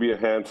or maybe a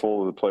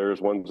handful of the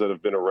players, ones that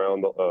have been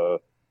around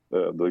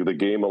the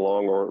game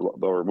along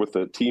or with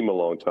the team a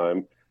long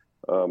time.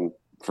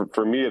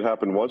 For me, it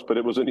happened once, but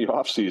it was in the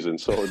off season,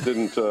 so it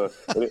didn't. So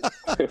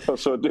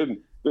it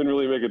didn't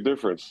really make a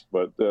difference.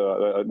 But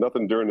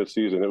nothing during the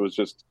season. It was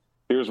just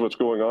here's what's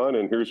going on,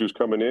 and here's who's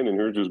coming in, and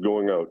here's who's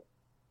going out.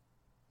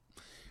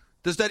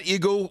 Does that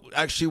ego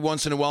actually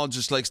once in a while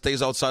just like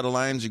stays outside the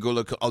lines? You go,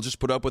 look, I'll just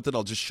put up with it.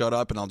 I'll just shut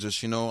up and I'll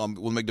just,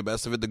 we'll make the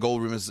best of it. The goal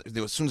room is,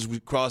 as soon as we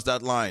cross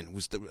that line,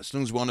 as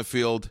soon as we're on the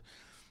field,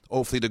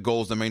 hopefully the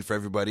goal is the main for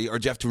everybody. Or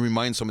do you have to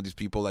remind some of these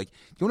people, like,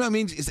 you know what I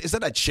mean? Is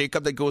that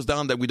shakeup that goes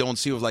down that we don't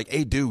see of like,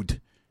 hey,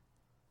 dude,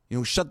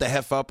 shut the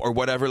F up or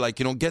whatever. Like,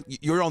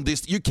 you're on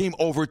this. You came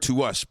over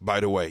to us, by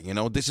the way.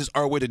 This is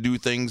our way to do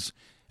things.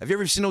 Have you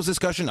ever seen those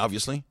discussions?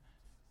 Obviously.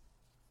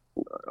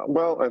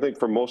 Well, I think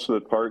for most of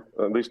the part,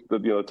 at least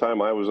the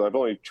time I've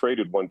only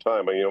traded one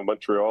time.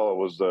 Montreal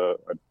was a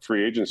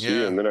free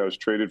agency, and then I was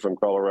traded from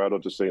Colorado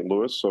to St.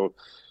 Louis. So,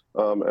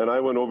 and I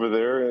went over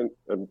there,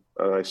 and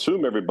I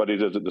assume everybody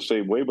does it the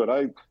same way, but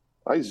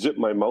I zipped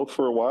my mouth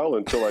for a while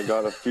until I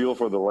got a feel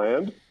for the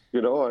land. I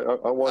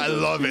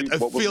love it.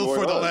 A feel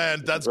for the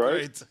land. That's right?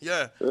 Great.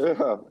 Yeah.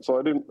 Yeah. So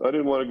I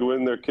didn't want to go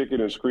in there kicking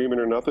and screaming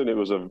or nothing. It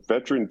was a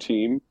veteran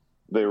team.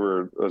 They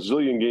were a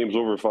zillion games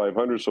over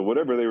 500, so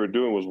whatever they were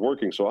doing was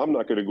working. So I'm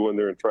not going to go in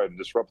there and try to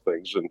disrupt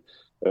things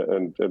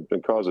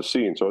and cause a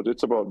scene. So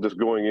it's about just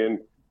going in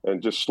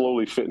and just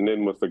slowly fitting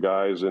in with the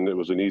guys, and it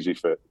was an easy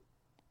fit.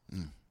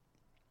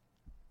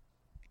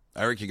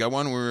 Eric, you got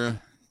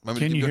one?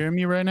 Can you hear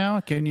me right now?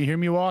 Can you hear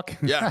me walk?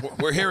 Yeah,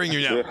 we're hearing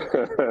you now.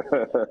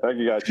 I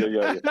got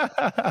you.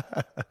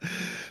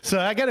 So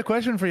I got a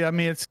question for you. I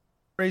mean, it's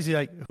crazy.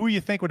 Like, who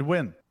you think would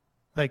win?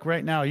 Like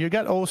right now, you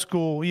got old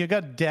school, you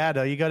got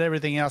data, you got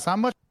everything else. How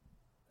much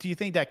do you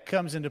think that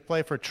comes into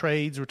play for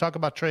trades? We're talking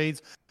about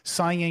trades,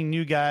 signing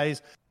new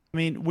guys. I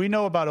mean, we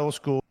know about old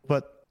school,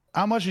 but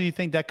how much do you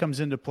think that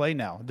comes into play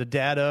now? The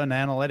data and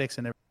analytics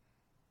and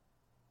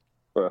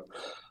everything.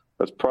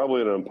 That's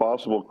probably an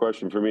impossible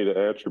question for me to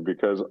answer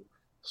because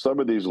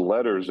some of these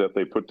letters that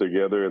they put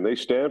together, and they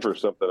stand for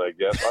something, I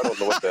guess. I don't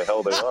know what the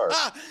hell they are.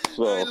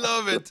 So, I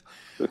love it,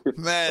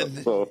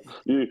 man. So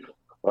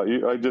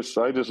I just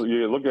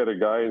you look at a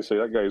guy and say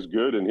that guy's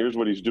good, and here's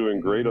what he's doing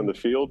great on the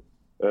field,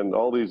 and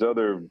all these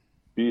other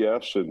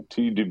BFs and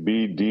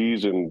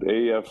TBDs and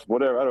AF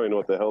whatever, I don't even know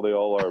what the hell they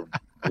all are,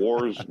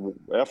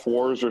 F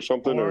wars or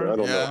something, or I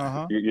don't know.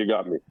 Uh-huh. You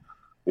got me.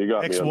 You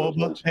got me.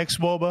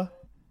 Ex-WOBA.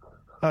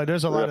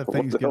 There's a lot of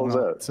things going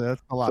on. That? So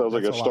that's a lot. Sounds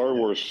like that's a Star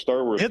Wars. Hit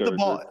character. the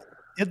ball.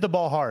 Hit the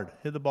ball hard.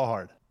 Hit the ball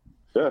hard.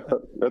 Yeah,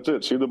 that's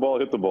it. See the ball,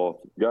 hit the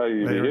ball. Guy,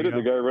 you hit it,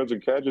 the guy runs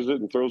and catches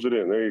it and throws it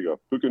in. There you go.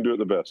 Who can do it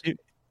the best?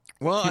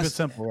 Well, keep it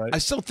simple, right? I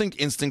still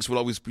think instincts will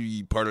always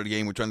be part of the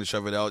game. We're trying to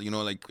shove it out.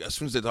 Like as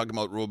soon as they talk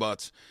about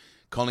robots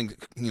calling,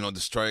 the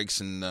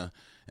strikes and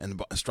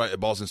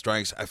balls and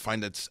strikes, I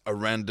find that's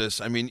horrendous.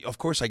 I mean, of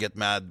course I get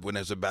mad when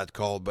there's a bad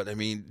call, but I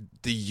mean,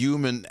 the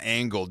human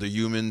angle, the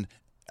human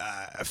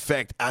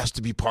effect has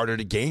to be part of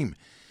the game.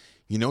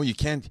 You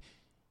can't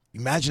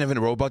imagine having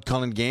a robot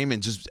calling the game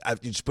and just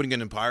putting it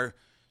in empire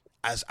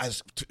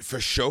as for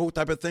show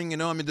type of thing.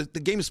 I mean, the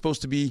game is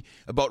supposed to be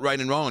about right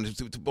and wrong. It's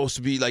supposed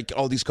to be like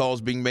all these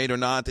calls being made or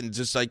not, and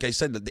just like I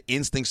said, the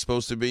instinct's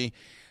supposed to be.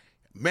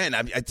 Man,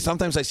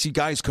 sometimes I see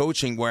guys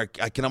coaching where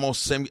I can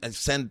almost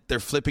send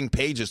their flipping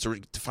pages to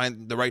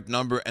find the right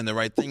number and the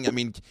right thing. I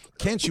mean,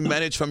 can't you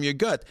manage from your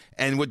gut?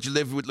 And what you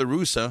live with La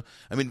Russa,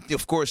 I mean,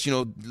 of course,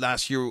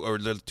 last year or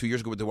 2 years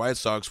ago with the White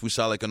Sox, we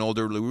saw like an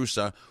older La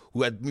Russa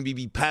who had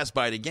maybe passed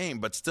by the game,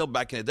 but still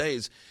back in the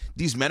days,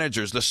 these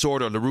managers,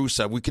 Lasorda, La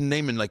Russa, we can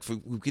name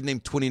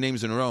 20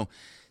 names in a row.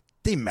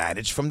 They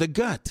manage from the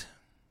gut.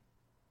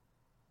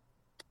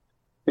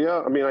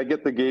 Yeah, I mean, I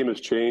get the game has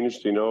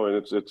changed, and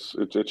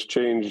it's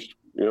changed,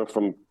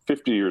 from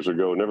 50 years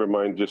ago. Never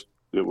mind just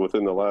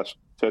within the last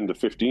 10 to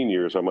 15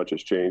 years how much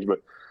has changed. But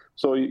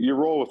so you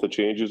roll with the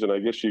changes, and I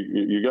guess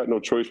you got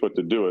no choice but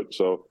to do it.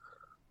 So,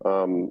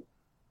 you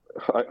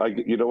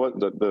know what,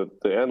 the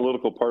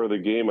analytical part of the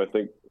game, I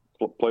think,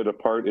 played a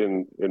part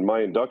in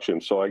my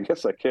induction. So I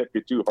guess I can't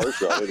be too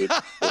harsh on it.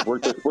 It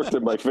worked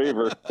in my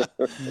favor.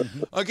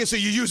 Okay, so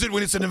you use it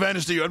when it's an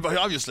advantage to you,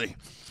 obviously.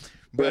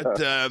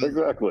 But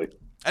exactly.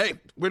 Hey,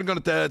 we're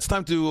gonna. It's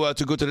time to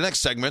go to the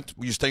next segment.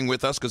 You're staying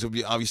with us because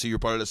obviously you're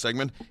part of the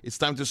segment. It's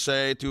time to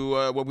say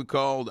what we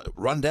call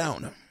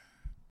rundown.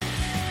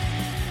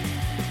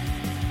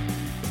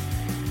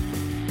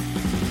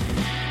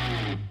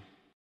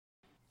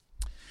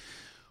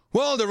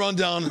 Well, the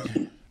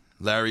rundown,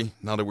 Larry.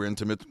 Now that we're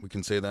intimate, we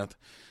can say that.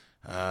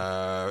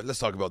 Let's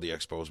talk about the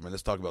Expos, man.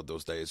 Let's talk about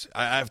those days.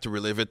 I have to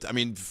relive it. I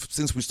mean,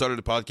 since we started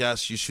the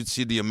podcast, you should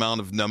see the amount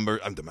of numbers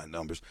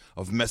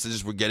of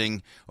messages we're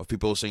getting of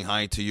people saying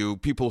hi to you.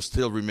 People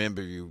still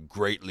remember you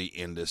greatly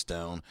in this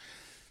town.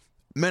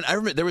 Man, I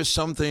remember there was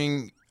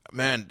something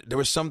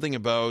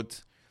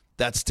about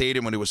that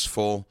stadium when it was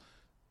full.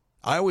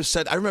 I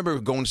remember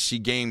going to see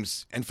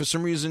games, and for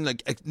some reason,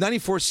 like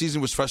 94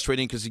 season was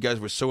frustrating because you guys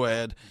were so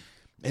ahead.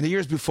 And the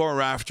years before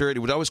or after it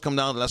would always come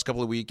down the last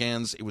couple of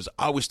weekends. It was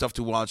always tough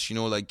to watch,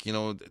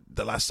 the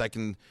last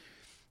second,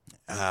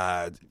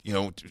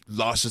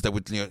 losses that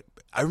would,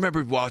 I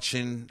remember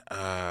watching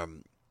a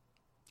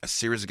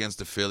series against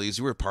the Phillies.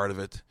 You were a part of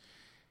it.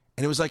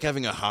 And it was like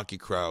having a hockey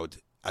crowd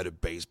at a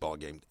baseball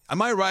game. Am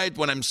I right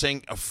when I'm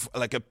saying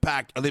like a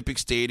packed Olympic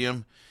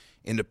Stadium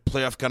in the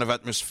playoff kind of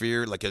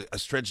atmosphere, like a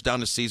stretch down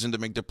the season to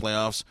make the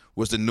playoffs,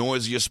 was the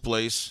noisiest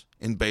place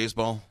in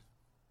baseball?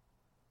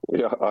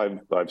 Yeah,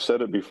 I've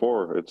said it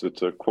before.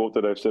 It's a quote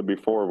that I've said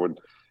before. When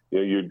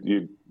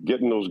you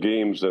get in those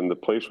games and the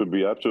place would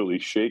be absolutely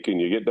shaking.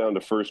 You get down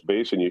to first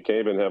base and you can't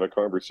even have a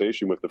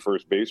conversation with the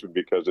first baseman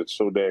because it's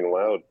so dang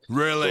loud.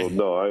 Really? So,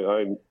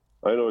 no,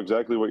 I know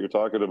exactly what you're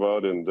talking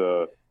about, and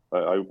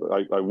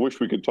I wish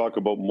we could talk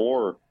about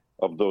more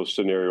of those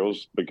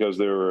scenarios because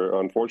they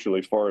were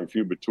unfortunately far and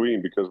few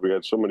between because we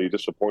had so many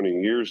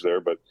disappointing years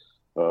there. But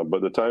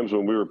the times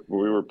when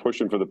we were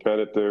pushing for the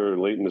pennant there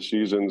late in the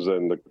seasons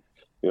and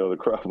the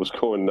crowd was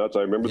going nuts.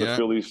 I remember the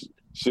Phillies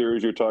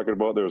series you're talking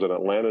about. There was an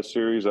Atlanta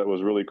series that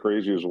was really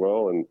crazy as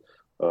well, and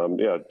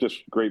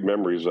just great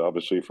memories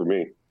obviously for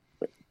me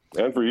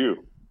and for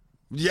you.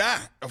 Yeah,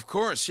 of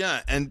course,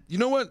 yeah. And you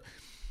know what?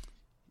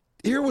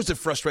 Here was the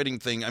frustrating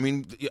thing. I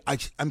mean,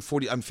 I'm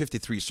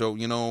 53, so,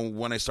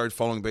 when I started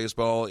following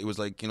baseball, it was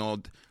like,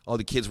 all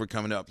the kids were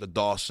coming up, the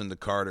Dawson, the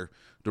Carter,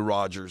 the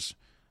Rogers.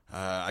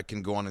 I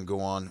can go on and go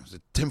on. Was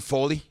it Tim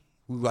Foley,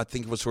 who I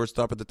think was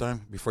shortstop at the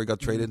time before he got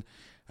traded?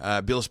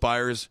 Bill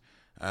Spires,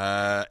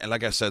 and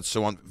like I said,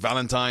 so on.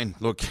 Valentine,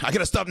 look, I got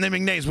to stop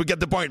naming names. We get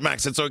the point,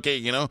 Max. It's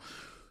okay, And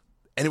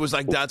it was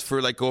like that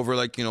for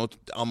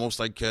almost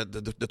like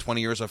the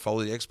 20 years I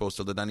followed the Expos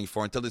till the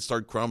 94 until they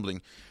started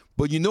crumbling.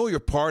 But you're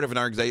part of an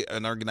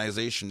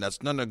organization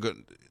that's not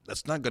going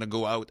to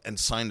go out and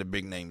sign the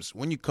big names.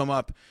 When you come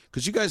up,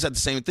 because you guys had the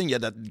same thing. You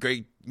had that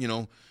great,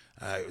 you,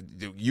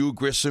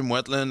 Grissom,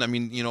 Wetland. I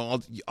mean,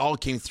 all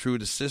came through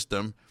the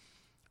system.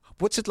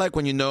 What's it like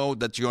when you know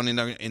that you're in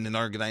an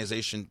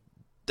organization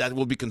that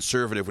will be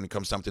conservative when it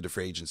comes down to the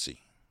free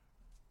agency?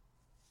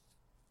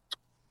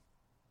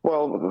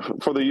 Well,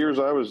 for the years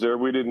I was there,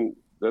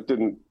 that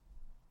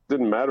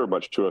didn't matter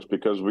much to us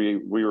because we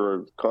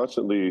were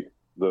constantly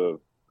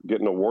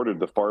getting awarded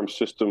the farm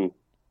system,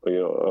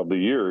 of the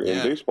year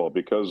in baseball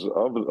because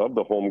of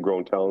the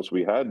homegrown talents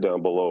we had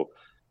down below,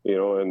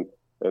 and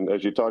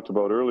as you talked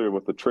about earlier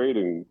with the trade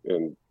and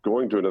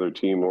going to another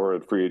team or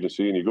at free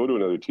agency and you go to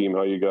another team,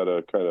 how you got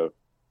to kind of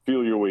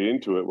feel your way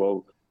into it.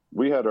 Well,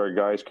 we had our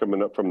guys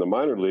coming up from the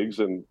minor leagues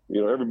and,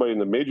 everybody in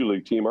the major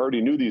league team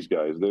already knew these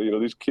guys.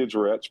 These kids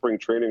were at spring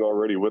training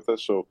already with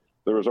us. So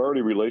there was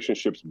already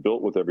relationships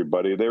built with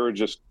everybody. They were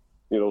just,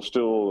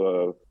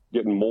 still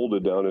getting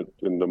molded down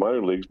in the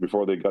minor leagues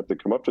before they got to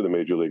come up to the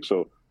major league.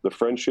 So the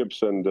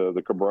friendships and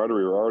the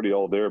camaraderie were already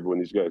all there when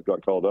these guys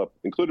got called up,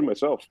 including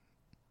myself.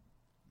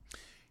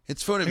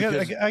 It's funny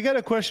because I got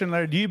a question,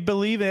 Larry. Do you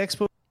believe the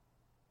Expos?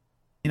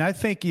 I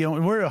think,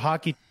 we're a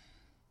hockey,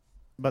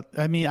 but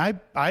I mean,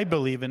 I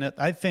believe in it.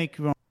 I think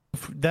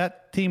if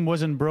that team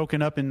wasn't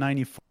broken up in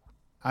 '94,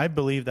 I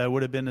believe that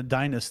would have been a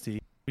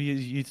dynasty.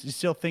 You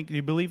still think? Do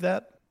you believe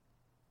that?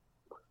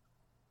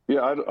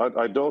 Yeah,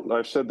 I don't.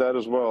 I've said that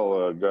as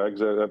well, Gags.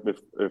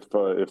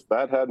 If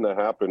that hadn't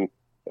happened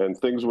and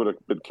things would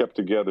have been kept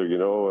together,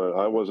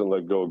 I wasn't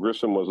let go.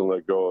 Grissom wasn't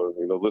let go.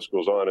 The list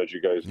goes on, as you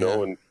guys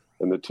know,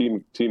 and the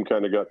team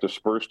kind of got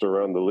dispersed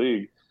around the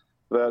league.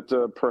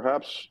 That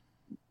perhaps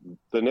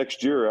the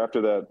next year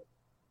after that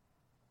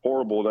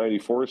horrible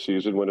 '94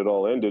 season when it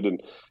all ended,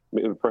 and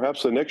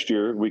perhaps the next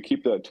year we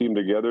keep that team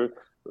together.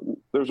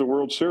 There's a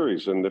World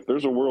Series, and if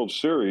there's a World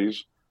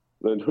Series,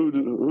 then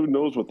who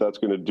knows what that's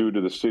going to do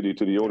to the city,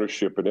 to the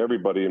ownership, and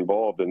everybody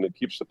involved, and it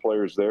keeps the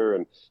players there,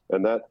 and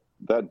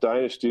that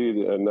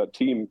dynasty and that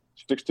team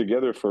sticks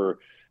together for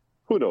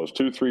who knows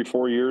 2, 3,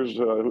 4 years.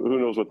 Who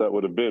knows what that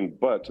would have been?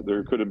 But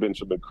there could have been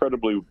some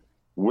incredibly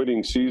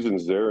winning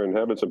seasons there, and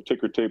having some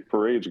ticker tape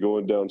parades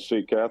going down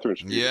St. Catherine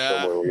Street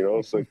somewhere.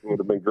 It's like, it would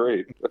have been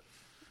great.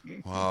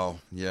 Wow.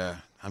 Yeah.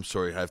 I'm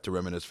sorry, I have to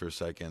reminisce for a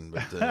second,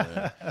 but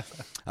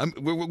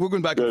we're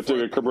going back. Take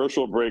a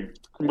commercial break.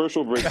 So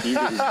you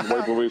can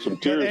wipe away some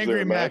tears.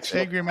 Angry Max.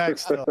 Angry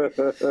Max. Still.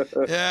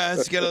 Yeah,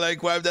 it's gonna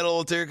wipe that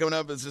little tear coming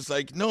up. It's just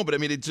like no, but I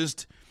mean,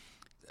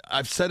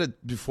 I've said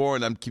it before,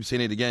 and I keep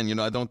saying it again.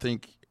 I don't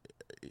think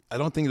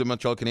the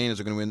Montreal Canadiens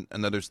are going to win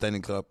another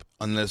Stanley Cup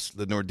unless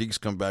the Nordiques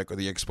come back or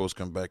the Expos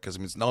come back, because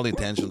it's all the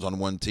attention's on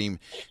one team.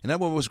 And that's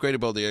what was great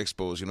about the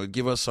Expos.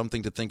 Give us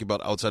something to think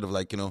about outside of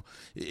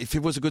if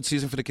it was a good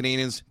season for the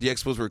Canadiens, the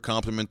Expos were a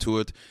compliment to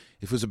it.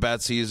 If it was a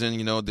bad season,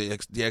 the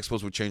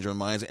Expos would change their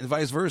minds, and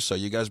vice versa.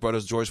 You guys brought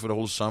us joy for the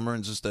whole summer,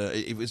 and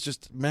it was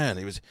just,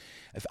 man,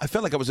 I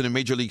felt like I was in a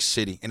major league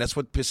city, and that's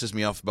what pisses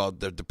me off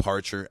about their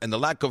departure and the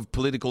lack of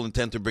political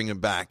intent to bring them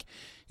back.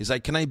 Is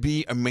like, can I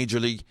be a major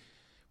league?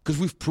 Because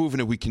we've proven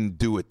that we can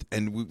do it,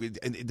 and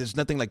there's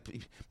nothing like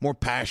more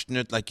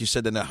passionate, like you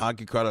said, than a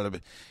hockey crowd out of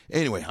it.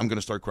 Anyway, I'm going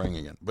to start crying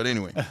again. But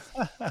anyway.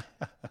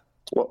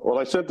 Well,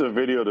 I sent the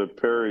video to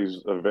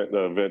Perry's event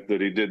that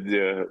he did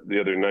the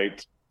other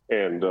night,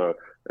 and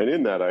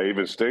in that I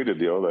even stated,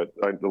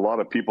 that a lot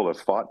of people have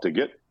fought to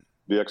get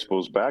the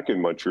Expos back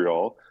in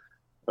Montreal,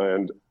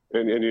 and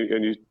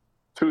you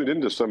tune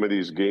into some of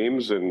these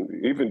games,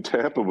 and even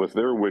Tampa with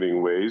their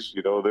winning ways,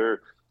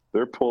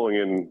 they're pulling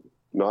in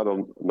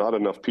not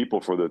enough people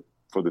for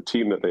the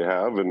team that they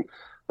have, and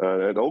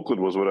And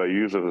Oakland was what I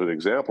use as an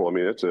example. I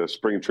mean, it's a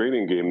spring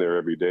training game there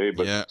every day,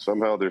 but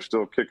somehow they're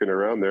still kicking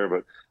around there.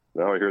 But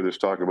now I hear this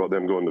talk about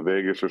them going to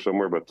Vegas or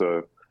somewhere. But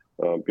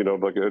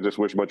like I just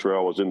wish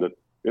Montreal was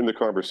in the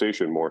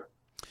conversation more.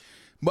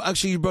 Well,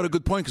 actually, you brought a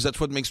good point, because that's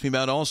what makes me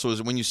mad also,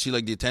 is when you see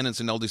like the attendance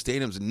in all these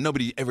stadiums and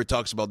nobody ever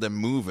talks about them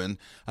moving.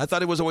 I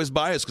thought it was always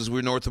biased because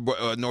we're north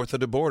of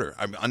the border.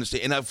 I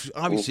understand. And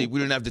obviously,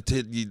 we don't have the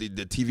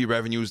TV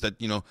revenues that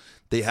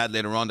they had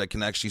later on that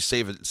can actually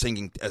save a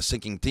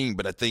sinking team.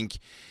 But I think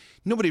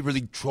nobody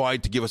really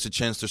tried to give us a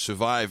chance to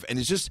survive. And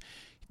it's just,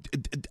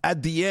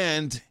 at the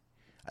end,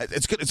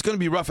 it's going to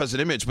be rough as an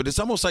image, but it's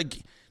almost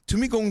like, to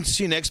me, going to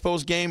see an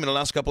Expos game in the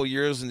last couple of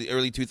years in the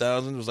early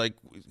 2000s was like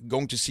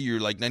going to see your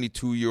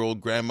 92-year-old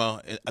grandma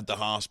at the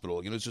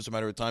hospital. It's just a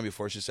matter of time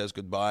before she says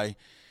goodbye.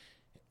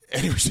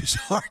 And it was just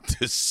hard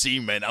to see,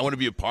 man. I want to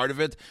be a part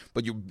of it,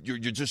 but you're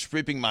just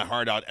ripping my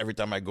heart out every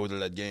time I go to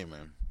that game,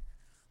 man.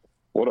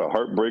 What a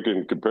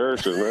heartbreaking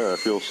comparison, man. I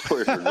feel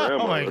sorry for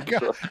Grandma. Oh, my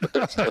God.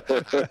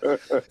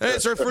 Hey,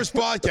 it's our first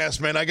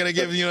podcast, man. I got to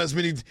give as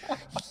many.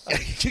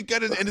 You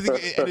got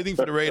anything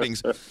for the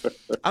ratings.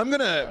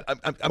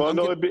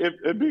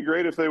 It'd be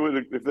great if they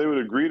would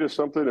agree to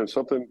something, and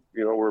something,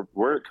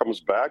 where it comes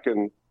back.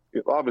 And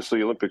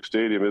obviously, Olympic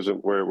Stadium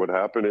isn't where it would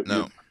happen.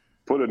 No.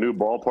 Put a new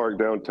ballpark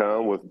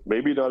downtown with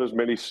maybe not as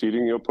many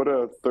seating. Put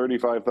a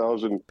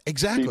 35,000 seat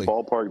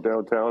ballpark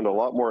downtown. A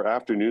lot more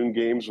afternoon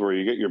games where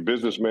you get your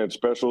businessman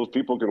specials.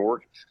 People can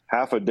work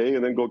half a day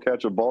and then go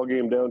catch a ball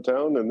game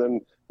downtown, and then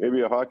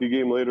maybe a hockey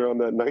game later on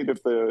that night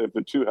if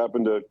the two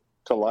happen to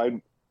collide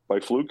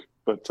by fluke.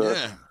 But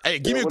hey,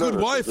 give me a good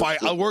Wi-Fi.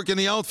 I'll work in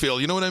the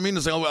outfield. You know what I mean?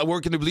 I'll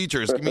work in the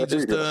bleachers. Give me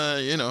just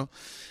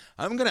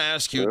I'm going to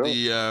ask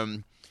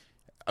you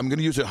I'm going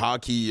to use a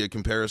hockey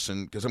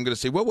comparison, because I'm going to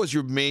say, what was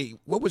your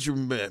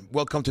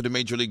welcome to the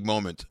Major League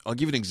moment? I'll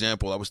give you an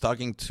example. I was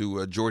talking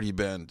to Jimmy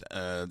Benn,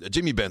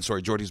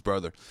 Jordy's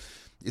brother.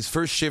 His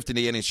first shift in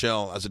the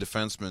NHL as a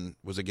defenseman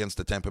was against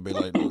the Tampa Bay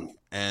Lightning,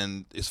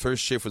 and his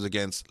first shift was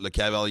against Le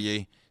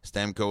Cavalier,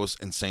 Stamkos,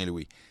 and St.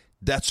 Louis.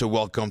 That's a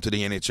welcome to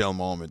the NHL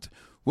moment.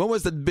 What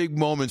was that big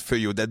moment for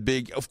you?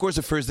 Of course,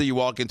 the first day you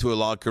walk into a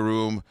locker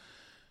room,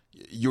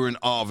 you're in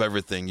awe of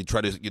everything. You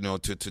try to,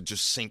 to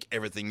just sink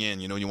everything in.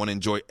 You want to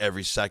enjoy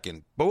every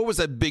second. But what was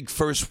that big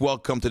first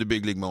welcome to the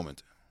big league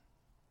moment?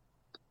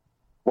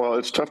 Well,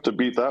 it's tough to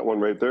beat that one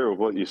right there with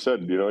what you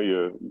said.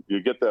 You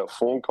get that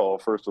phone call,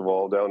 first of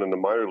all, down in the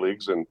minor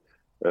leagues, and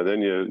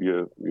then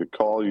you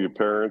call your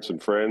parents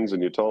and friends,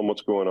 and you tell them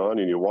what's going on,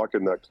 and you walk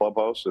in that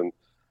clubhouse. And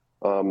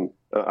I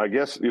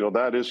guess,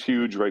 that is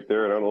huge right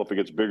there. And I don't know if it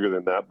gets bigger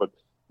than that, but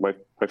my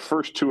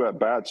first two at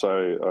bats,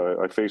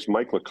 I faced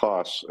Mike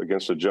Lacoste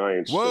against the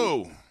Giants.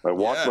 Whoa! I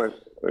walked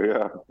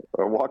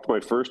my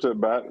first at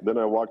bat, then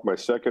I walked my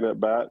second at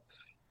bat,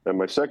 and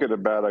my second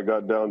at bat I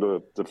got down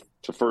to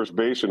first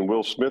base, and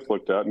Will Smith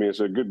looked at me and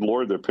said, "Good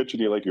Lord, they're pitching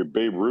you like you're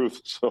Babe Ruth."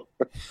 So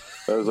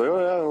I was like, "Oh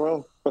yeah,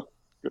 well, what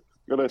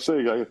can I say?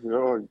 I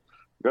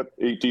got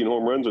 18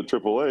 home runs at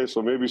AAA,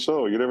 so maybe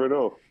so. You never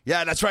know."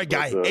 Yeah, that's right,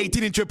 guy.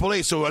 18 in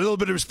AAA, so a little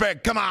bit of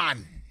respect. Come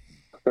on.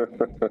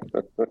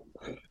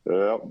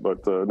 Yeah,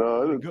 but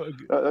no,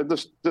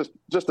 just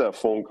that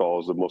phone call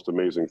is the most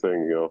amazing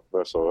thing,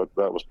 So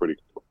that was pretty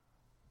cool.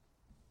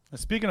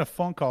 Speaking of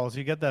phone calls,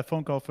 you get that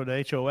phone call for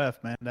the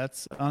HOF, man.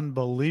 That's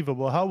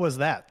unbelievable. How was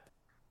that?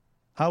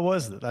 How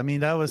was it? I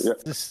mean, that was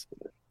just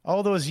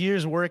all those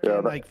years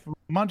working, like from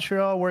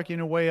Montreal, working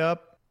your way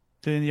up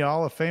to the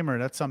Hall of Famer.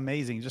 That's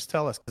amazing. Just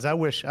tell us, because I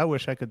wish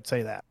I could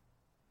say that.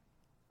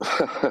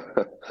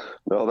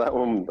 No, that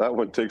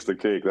one takes the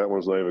cake. That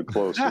one's not even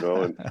close,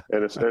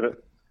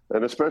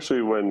 and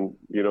especially when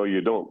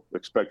you don't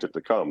expect it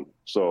to come.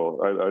 So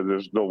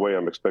there's no way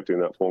I'm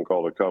expecting that phone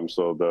call to come.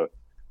 So the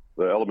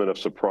element of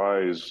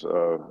surprise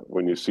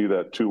when you see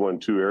that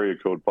 212 area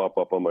code pop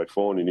up on my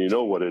phone, and you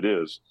know what it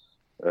is,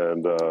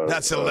 and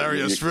that's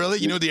hilarious.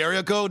 Really, the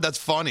area code? That's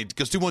funny,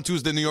 because 212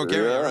 is the New York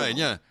area, right?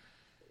 Yeah.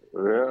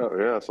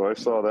 Yeah. So I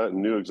saw that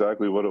and knew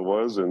exactly what it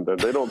was. And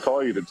they don't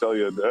call you to tell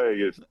you,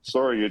 "Hey,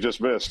 sorry, you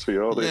just missed." They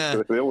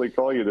only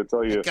call you to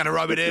tell you gotta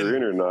rub it in. You're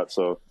in or not.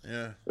 So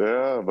yeah.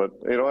 But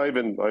I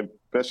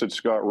messaged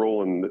Scott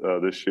Rowland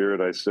this year,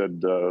 and I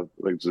said, it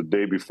was the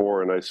day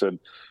before, and I said,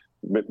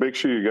 make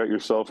sure you got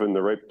yourself in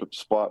the right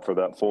spot for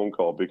that phone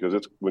call, because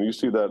it's when you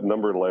see that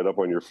number light up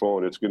on your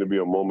phone, it's going to be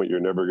a moment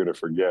you're never going to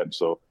forget.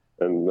 So,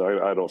 and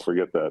I don't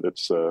forget that.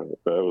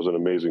 That was an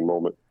amazing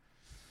moment.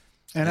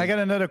 And I got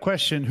another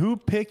question. Who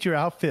picked your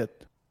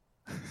outfit?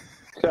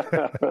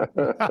 Because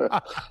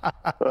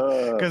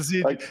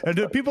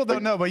people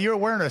don't know, but you're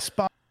wearing a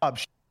SpongeBob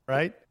shirt,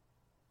 right?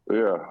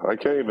 Yeah, I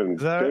can't even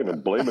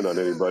blame it on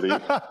anybody.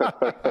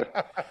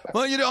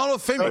 Well, Hall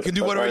of Fame, you can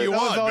do whatever you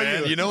want,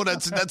 man.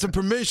 That's a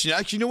permission.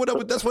 Actually,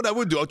 that's what I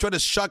would do. I'll try to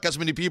shock as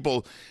many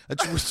people.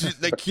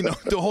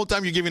 The whole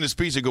time you're giving a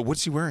speech, you go,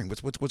 "What's he wearing?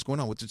 What's going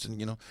on? What's this?"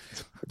 You're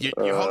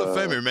Hall of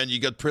Famer, man. You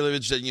got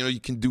privilege that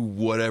you can do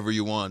whatever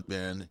you want,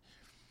 man.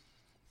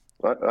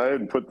 I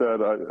hadn't put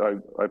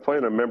that. I play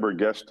in a member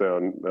guest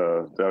down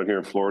here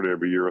in Florida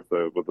every year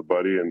with a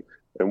buddy, and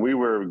and we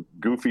wear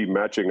goofy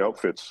matching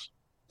outfits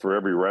for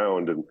every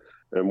round. And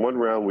one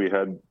round we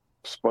had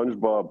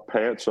SpongeBob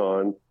pants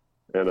on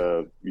and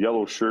a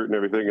yellow shirt and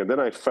everything. And then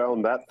I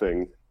found that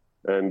thing,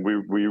 and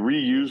we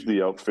reused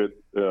the outfit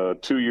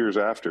 2 years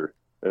after.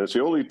 And it's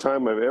the only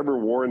time I've ever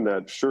worn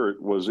that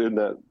shirt was in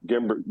that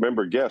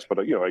member guest. But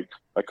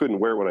I couldn't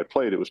wear it when I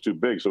played; it was too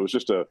big. So it was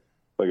just a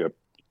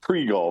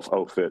pre-golf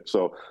outfit.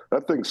 So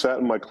that thing sat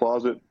in my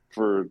closet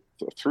for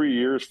 3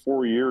 years,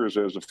 4 years.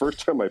 It was the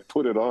first time I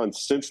put it on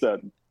since that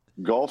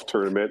golf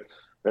tournament.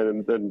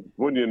 And then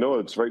wouldn't you know,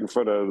 it's right in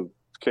front of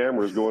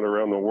cameras going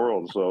around the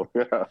world. So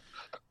yeah.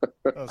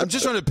 I'm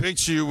just trying to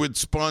picture you with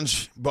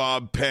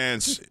SpongeBob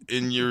pants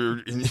in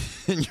your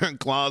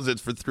closet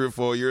for 3 or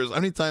 4 years. How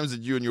many times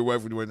did you and your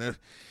wife would wear that?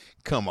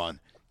 Come on.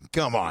 You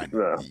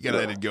gotta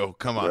let it go.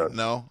 Come on.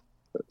 No.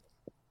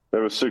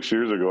 That was 6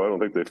 years ago. I don't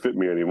think they fit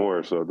me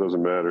anymore, so it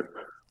doesn't matter.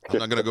 I'm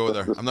not going to go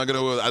there. I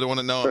don't want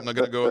to know. I'm not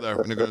going to go there.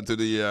 We're going to go into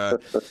the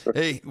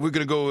hey, we're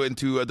going to go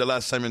into the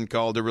last segment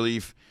called The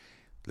Relief.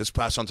 Let's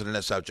pass on to the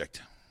next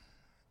subject.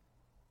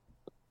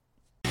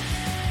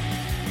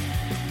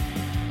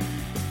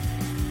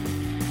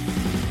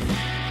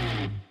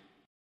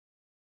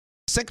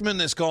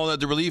 Segment is called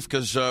The Relief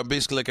because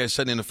basically, like I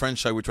said, in the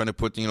French side, we're trying to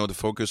put the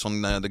focus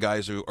on the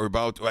guys who are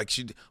about,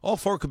 actually, all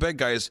 4 Quebec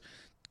guys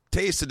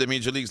tasted the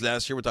major leagues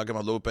last year. We're talking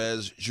about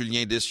Lopez,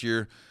 Julien this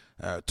year,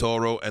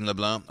 Toro, and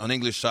LeBlanc. On the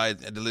English side,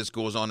 the list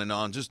goes on and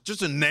on.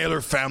 Just a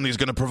Naylor family is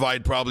going to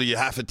provide probably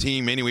half a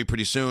team anyway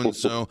pretty soon.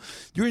 So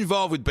you're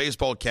involved with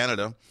Baseball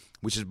Canada,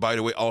 which is, by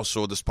the way,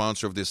 also the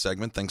sponsor of this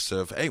segment. Thanks.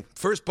 Hey,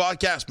 first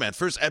podcast, man.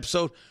 First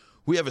episode.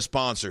 We have a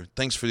sponsor.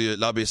 Thanks for the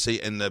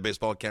l'ABC and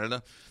Baseball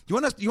Canada. You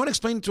want to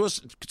explain to us,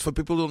 for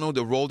people who don't know,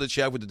 the role that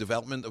you have with the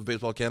development of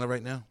Baseball Canada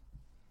right now?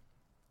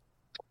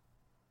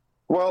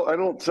 Well, I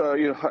don't.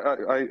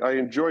 I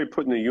enjoy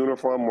putting the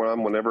uniform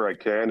on whenever I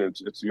can.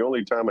 It's the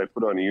only time I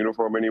put on a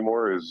uniform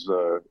anymore is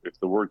if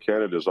the word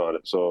Canada's on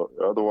it. So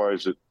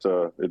otherwise,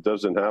 it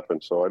doesn't happen.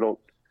 So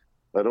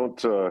I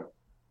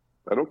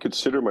don't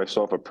consider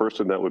myself a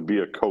person that would be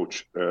a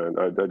coach, and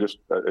I just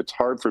it's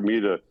hard for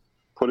me to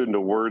put into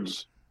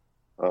words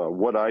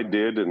what I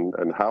did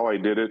and how I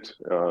did it,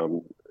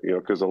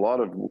 because a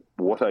lot of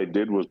what I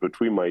did was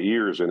between my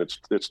ears, and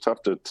it's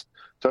tough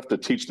to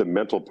teach the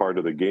mental part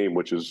of the game,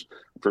 which is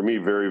for me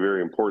very,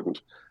 very important,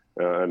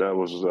 and that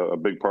was a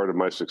big part of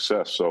my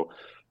success. So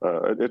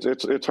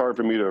it's hard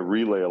for me to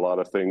relay a lot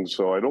of things,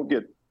 so I don't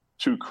get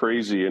too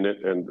crazy in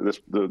it. And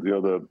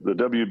the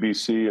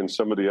WBC and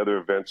some of the other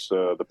events,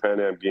 the Pan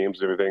Am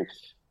Games, and everything,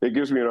 it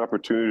gives me an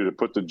opportunity to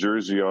put the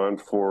jersey on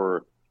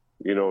for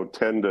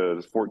 10 to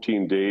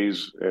 14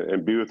 days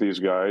and be with these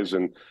guys.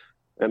 And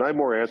I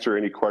more answer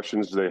any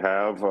questions they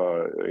have.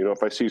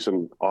 If I see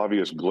some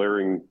obvious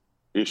glaring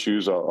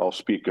issues, I'll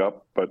speak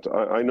up. But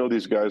I know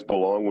these guys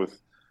belong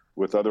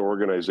with other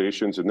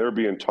organizations, and they're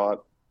being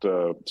taught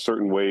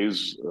certain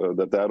ways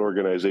that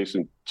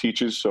organization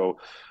teaches. So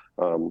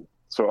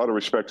out of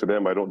respect to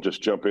them, I don't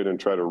just jump in and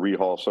try to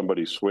rehaul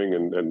somebody's swing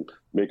and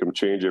make them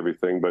change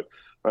everything. But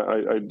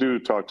I do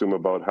talk to them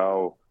about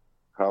how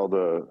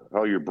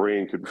your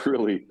brain could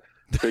really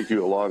take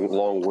you a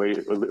long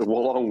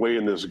way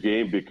in this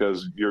game,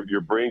 because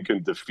your brain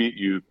can defeat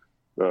you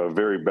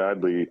very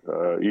badly,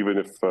 even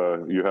if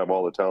you have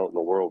all the talent in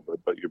the world,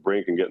 but your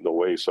brain can get in the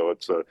way. So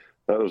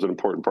that was an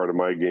important part of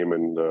my game,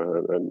 and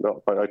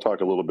I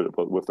talk a little bit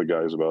with the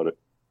guys about it.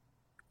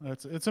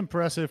 It's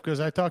impressive,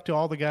 because I talk to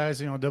all the guys,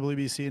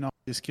 WBC and all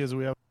these kids.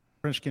 We have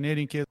French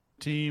Canadian kids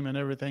team and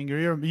everything.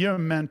 You're a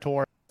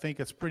mentor. I think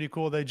it's pretty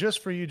cool.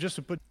 Just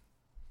to put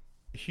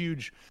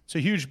it's a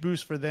huge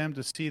boost for them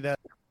to see that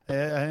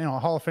a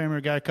Hall of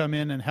Famer guy come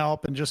in and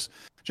help, and just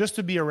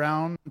to be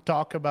around,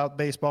 talk about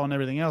baseball and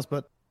everything else.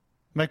 But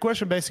my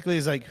question basically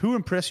is, like, who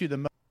impressed you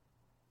the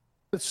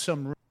most?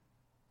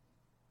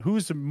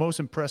 Who's the most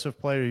impressive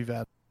player you've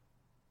had?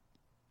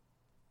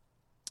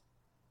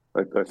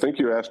 I think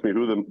you asked me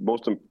who the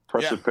most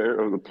impressive player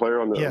on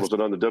the was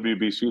it on the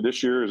WBC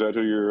this year? Is that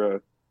who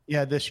you're?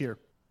 Yeah, this year.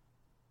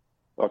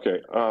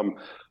 Okay.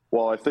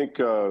 Well, I think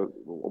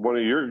one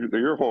of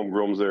your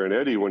homegrowns there, and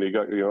Eddie, when he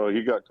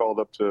got called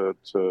up to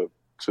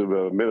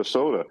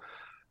Minnesota,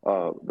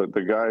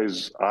 the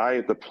guy's eye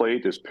at the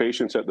plate, his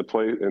patience at the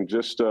plate, and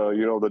just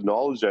the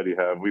knowledge that he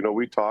had.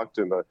 We talked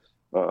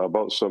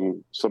about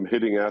some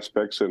hitting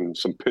aspects and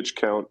some pitch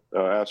count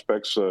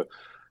aspects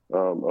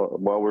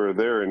while we were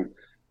there, and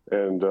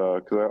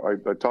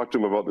because I talked to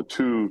him about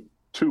the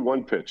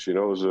 2-1 pitch. It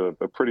was a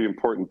pretty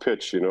important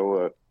pitch.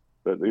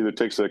 That either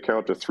takes the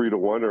count to 3-1,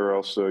 or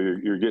else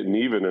you're getting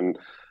even.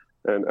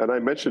 And I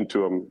mentioned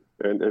to him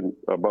and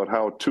about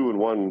how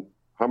 2-1,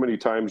 how many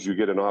times you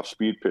get an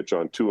off-speed pitch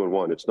on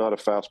 2-1. It's not a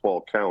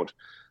fastball count,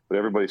 but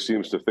everybody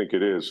seems to think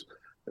it is.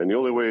 And the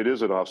only way it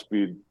is an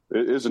off-speed,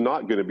 it is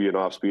not going to be an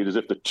off-speed, is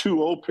if the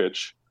 2-0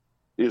 pitch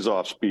is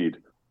off-speed.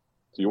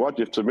 So you watch.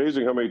 It's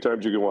amazing how many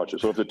times you can watch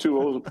it. So if the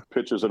 2-0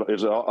 pitch is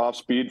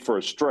off-speed for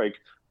a strike,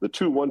 the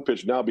 2-1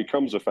 pitch now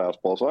becomes a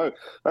fastball. So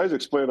I was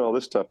explaining all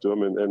this stuff to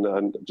him,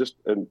 and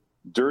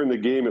during the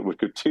game, it would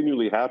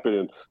continually happen.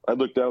 And I'd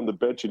look down the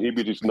bench and he'd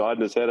be just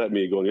nodding his head at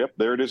me going, yep,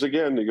 there it is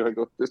again. You gotta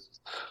go.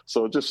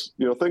 So just,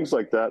 things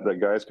like that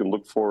guys can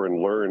look for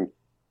and learn,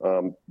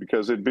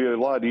 because it'd be a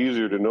lot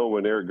easier to know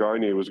when Eric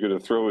Gagne was going to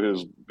throw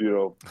his,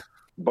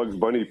 Bugs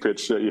Bunny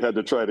pitch that you had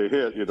to try to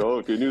hit,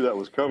 if you knew that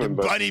was coming.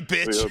 But, bunny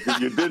pitch.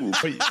 You didn't.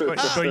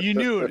 but you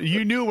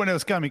knew when it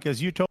was coming,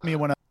 because you told me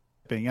when I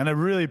was tipping, and I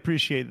really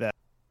appreciate that.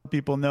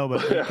 People know,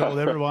 but you told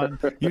everyone.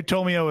 You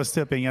told me I was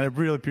tipping, and I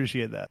really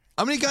appreciate that.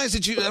 How many times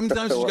did you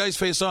guys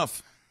face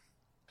off?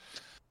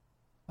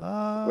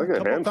 Like a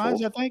couple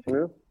times, I think.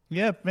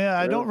 Yeah.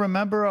 I don't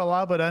remember a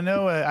lot, but I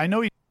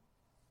know.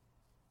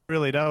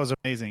 Really, that was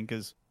amazing,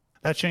 because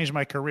that changed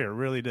my career.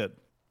 Really did.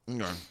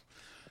 Okay.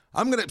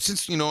 I'm gonna,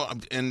 since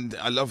and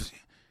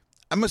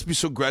I must be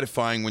so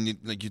gratifying when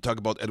you talk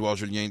about Edouard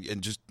Julien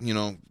and just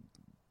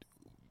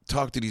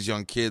talk to these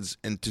young kids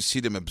and to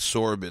see them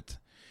absorb it.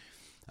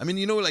 I mean,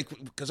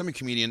 because I'm a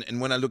comedian, and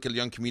when I look at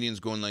young comedians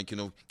going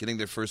getting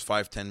their first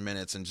 5-10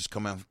 minutes and just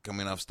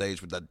coming off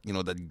stage with that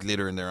that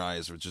glitter in their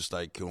eyes, or just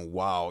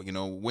wow.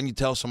 When you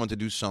tell someone to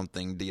do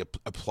something, they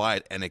apply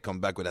it and they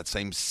come back with that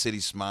same city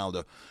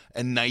smile,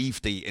 and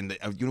naivety, and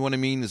you know what I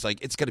mean? It's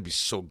it's got to be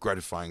so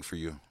gratifying for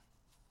you.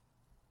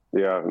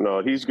 Yeah,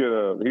 no, he's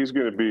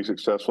gonna be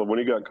successful. When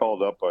he got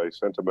called up, I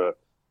sent him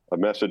a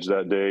message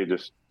that day,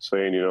 just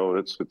saying,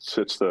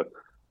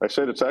 I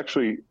said it's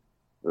actually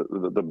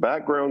the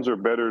backgrounds are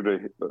better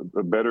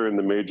in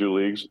the major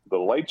leagues, the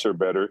lights are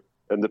better,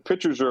 and the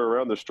pitchers are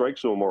around the strike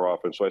zone more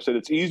often. So I said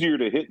it's easier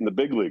to hit in the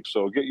big leagues.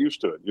 So get used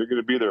to it. You're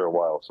going to be there a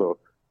while. So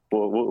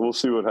we'll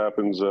see what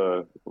happens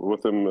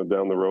with him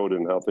down the road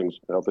and how things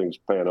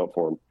pan out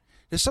for him.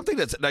 There's something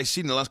that I've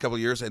seen in the last couple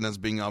of years, and that's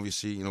being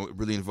obviously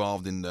really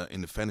involved in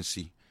the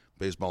fantasy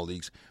baseball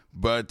leagues.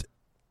 But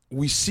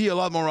we see a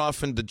lot more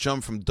often the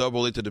jump from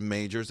AA to the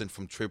majors than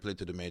from AAA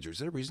to the majors. Is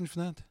there a reason for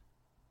that?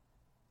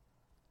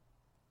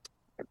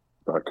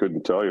 I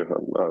couldn't tell you.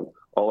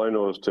 All I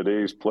know is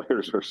today's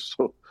players are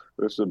so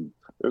there's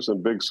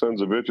some big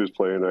sons of bitches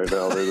playing right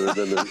now. They're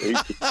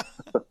 18.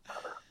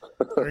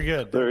 Very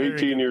good. They're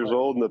 18 years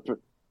old, and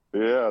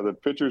the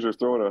pitchers are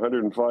throwing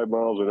 105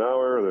 miles an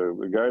hour.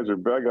 The guys I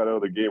got out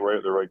of the game right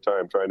at the right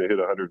time, trying to hit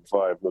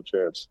 105. No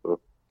chance. So.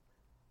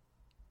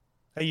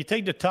 Hey, you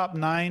take the top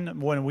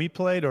 9 when we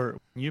played, or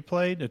when you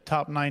played, the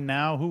top 9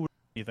 now. Who do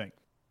you think?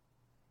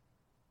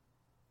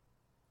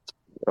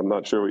 I'm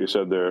not sure what you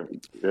said there,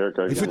 Eric.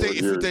 It's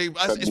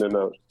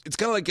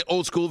kind of like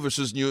old school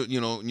versus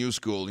new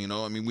school.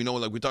 I mean, we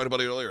know, we talked about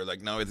it earlier.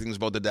 Now everything's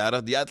about the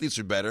data. The athletes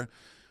are better.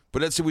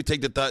 But let's say we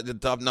take the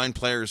top 9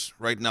 players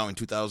right now in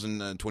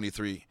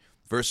 2023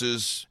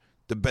 versus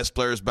the best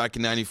players back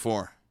in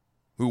 '94.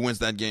 Who wins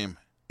that game?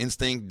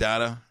 Instinct,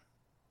 data,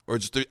 or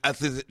just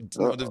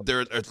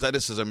their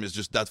athleticism is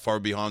just that far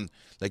beyond,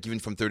 even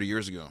from 30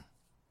 years ago?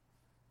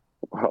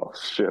 Oh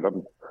shit!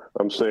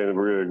 I'm saying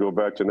we're going to go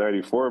back to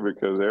 '94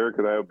 because Eric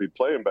and I will be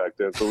playing back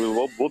then. So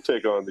we'll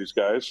take on these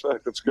guys.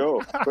 Let's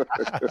go.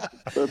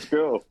 Let's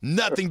go.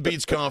 Nothing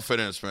beats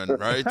confidence, man,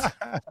 right?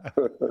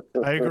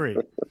 I agree.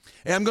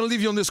 Hey, I'm going to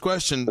leave you on this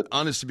question,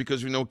 honestly,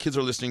 because kids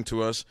are listening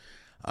to us.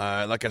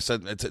 Like I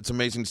said, it's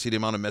amazing to see the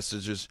amount of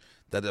messages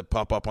that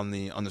pop up on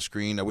the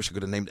screen. I wish I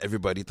could have named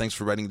everybody. Thanks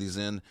for writing these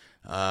in.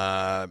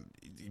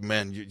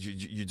 Man,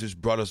 you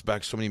just brought us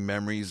back so many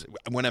memories.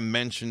 When I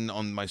mentioned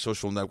on my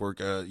social network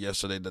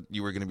yesterday that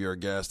you were going to be our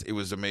guest, it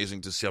was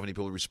amazing to see how many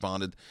people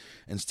responded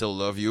and still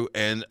love you.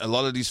 And a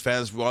lot of these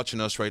fans watching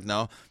us right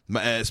now,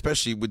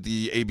 especially with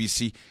the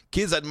ABC,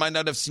 kids that might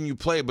not have seen you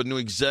play but know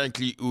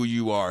exactly who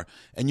you are.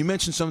 And you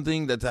mentioned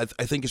something that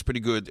I think is pretty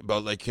good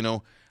about,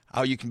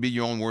 how you can be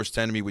your own worst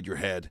enemy with your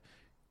head.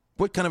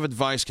 What kind of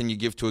advice can you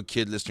give to a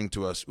kid listening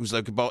to us who's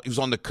who's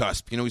on the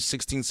cusp? He's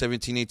 16,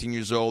 17, 18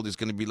 years old. He's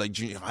going to be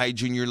high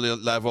junior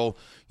level.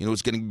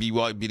 He's going to be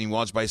being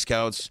watched by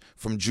scouts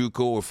from JUCO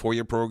or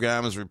 4-year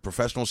programs or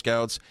professional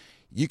scouts.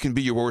 You can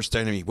be your worst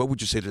enemy. What would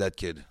you say to that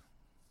kid?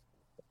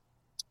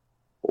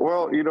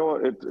 Well,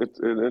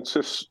 it's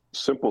just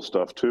simple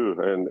stuff too,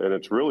 and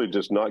it's really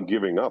just not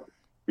giving up,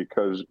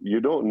 because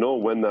you don't know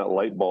when that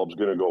light bulb's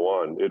going to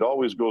go on. It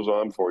always goes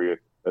on for you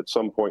at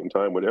some point in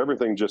time when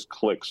everything just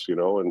clicks,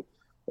 and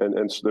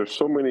there's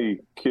so many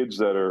kids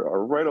that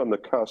are right on the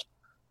cusp,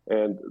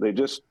 and they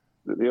just,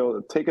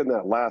 taking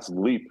that last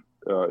leap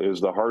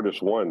is the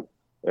hardest one.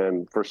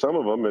 And for some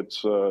of them,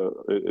 it's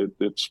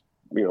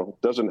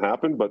doesn't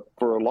happen, but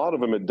for a lot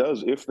of them, it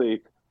does if they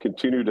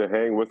continue to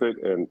hang with it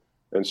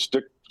and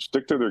stick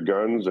to their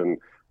guns. And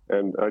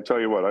I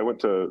tell you what, I went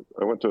to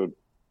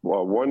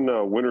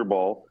one winter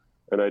ball,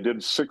 and I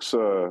did 6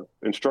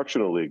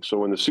 instructional leagues. So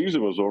when the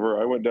season was over,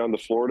 I went down to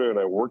Florida and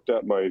I worked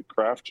at my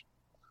craft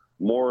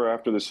more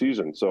after the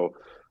season. So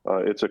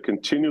it's a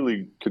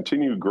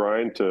continued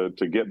grind to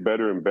get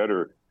better and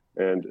better.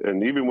 And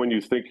even when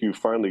you think you've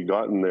finally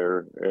gotten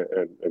there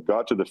and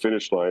got to the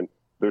finish line,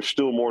 there's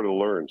still more to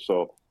learn.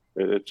 So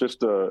it's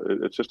just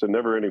a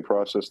never-ending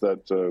process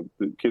that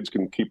the kids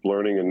can keep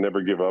learning and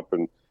never give up.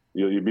 And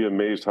you'd be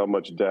amazed how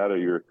much data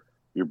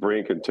your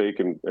brain can take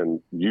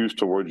and use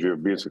towards you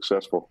being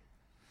successful.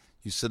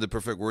 You said the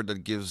perfect word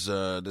that gives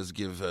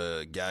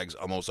Gags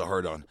almost a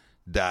hard on.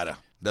 Data.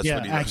 That's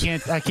what he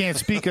does. I can't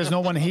speak because no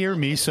one hear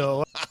me.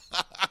 So.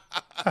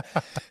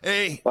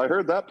 Hey, I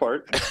heard that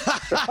part.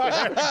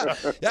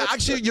 yeah,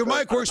 actually, your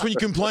mic works when you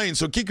complain,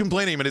 so keep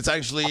complaining. But it's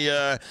actually,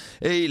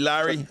 hey,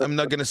 Larry, I'm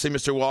not going to say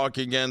Mr. Walker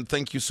again.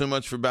 Thank you so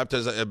much for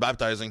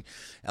baptizing.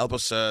 Help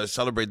us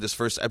celebrate this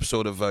first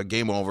episode of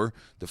Game Over,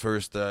 the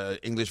first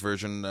English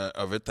version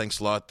of it. Thanks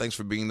a lot. Thanks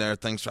for being there.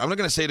 I'm not going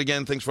to say it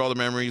again. Thanks for all the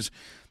memories,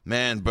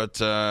 man.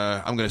 But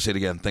I'm going to say it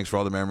again. Thanks for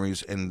all the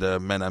memories. And,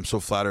 man, I'm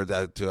so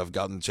flattered to have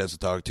gotten the chance to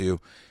talk to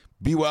you.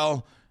 Be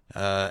well,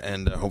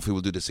 and hopefully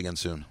we'll do this again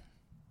soon.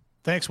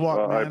 Thanks,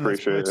 Walker. I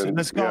appreciate it.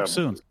 Let's golf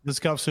soon. Let's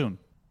golf soon.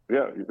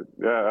 Yeah,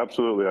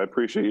 absolutely. I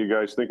appreciate you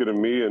guys thinking of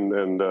me,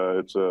 and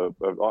it's an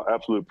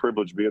absolute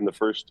privilege being the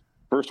first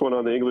one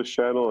on the English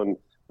channel. And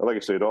like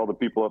I said, all the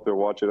people up there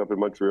watching up in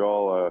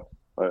Montreal,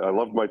 I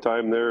loved my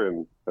time there,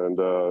 and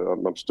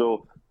I'm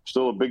still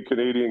a big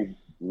Canadian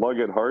lug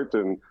at heart.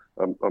 And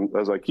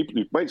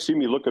you might see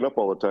me looking up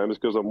all the time. It's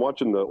because I'm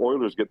watching the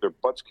Oilers get their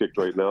butts kicked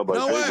right now by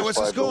Vegas. What's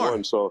the score?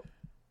 5-1. So.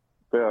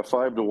 Yeah,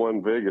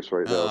 5-1 Vegas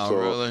right now. Oh, so,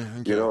 really?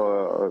 Okay. You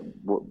know,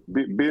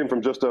 being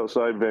from just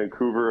outside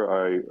Vancouver,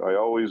 I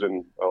always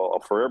and I'll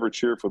forever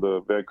cheer for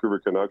the Vancouver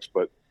Canucks.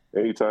 But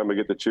anytime I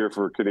get to cheer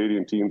for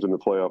Canadian teams in the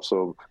playoffs,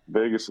 so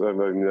Vegas,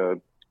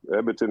 Edmonton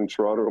and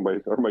Toronto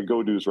are my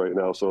go-dos right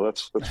now. So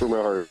that's where my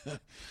heart.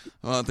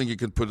 Well, I think you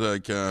could put I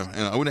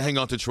wouldn't hang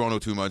on to Toronto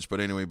too much, but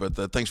anyway.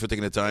 But thanks for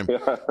taking the time.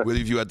 We'll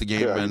leave you at the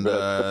game, and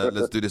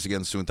let's do this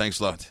again soon.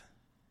 Thanks a lot.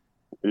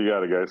 You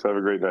got it, guys. Have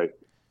a great night.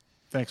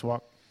 Thanks,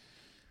 Walk.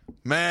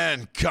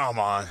 Man, come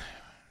on.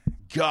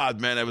 God,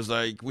 man, I was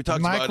like, we talked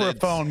about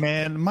it.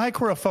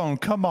 Microphone,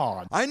 come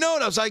on. I know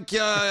it. I was like,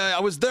 I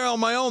was there on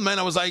my own, man.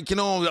 I was like,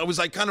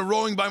 kind of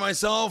rowing by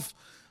myself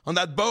on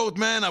that boat,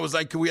 man. I was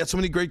like, we had so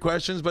many great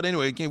questions. But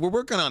anyway, we're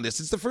working on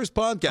this. It's the first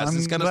podcast.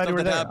 It's kind of stuff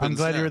that happens. I'm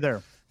glad you were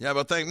there. Yeah,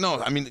 but I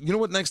mean, you know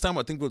what? Next time,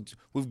 I think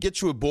we'll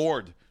get you a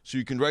board so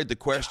you can write the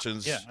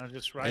questions. Yeah, I'll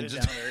just write it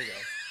down. There you go.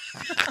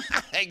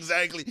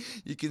 Exactly.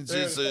 You can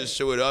just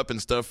show it up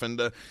and stuff,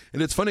 and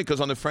it's funny because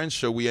on the French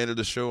show we ended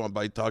the show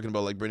by talking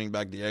about like bringing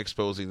back the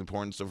Expos, the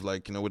importance of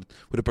like what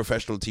a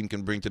professional team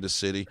can bring to the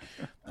city.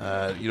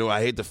 I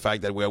hate the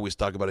fact that we always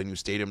talk about a new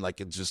stadium like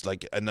it's just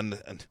like an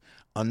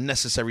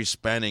unnecessary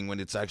spending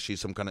when it's actually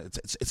some kind of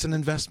it's an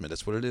investment.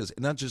 That's what it is,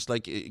 and not just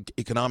like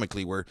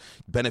economically where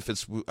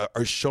benefits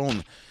are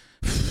shown.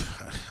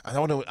 I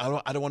don't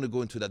want to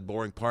go into that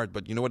boring part,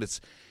 but you know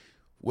what?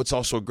 What's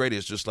also great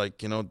is just like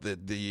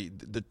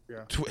the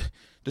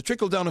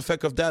trickle down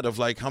effect of that, of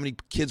like how many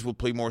kids will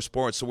play more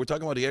sports. So we're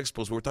talking about the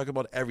Expos, but we're talking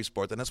about every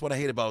sport, and that's what I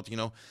hate about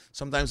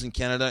sometimes in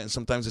Canada and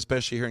sometimes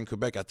especially here in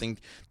Quebec. I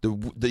think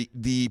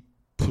the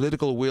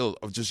political will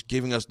of just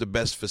giving us the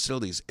best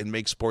facilities and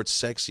make sports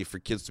sexy for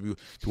kids to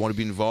want to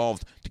be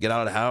involved, to get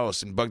out of the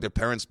house and bug their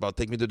parents about,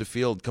 take me to the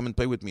field, come and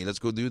play with me, let's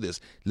go do this,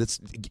 let's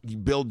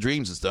build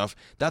dreams and stuff.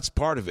 That's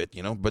part of it,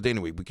 But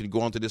anyway, we can go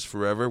on to this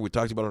forever. We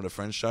talked about it on the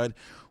French side.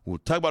 We'll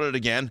talk about it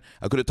again.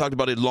 I could have talked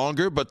about it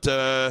longer, but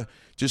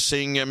just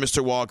saying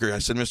Mr. Walker. I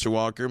said Mr.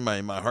 Walker.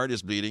 My heart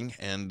is bleeding,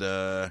 and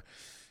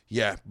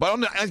yeah. But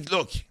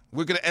look,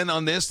 we're gonna end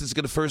on this. This is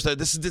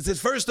the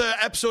first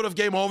episode of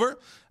Game Over.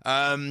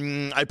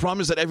 I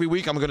promise that every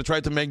week I'm going to try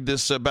to make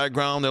this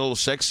background a little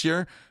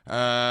sexier.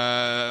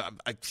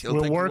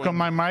 We'll work on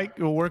my mic.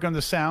 We'll work on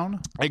the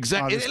sound.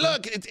 Exactly.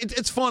 Look,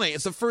 it's funny.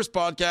 It's the first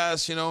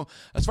podcast.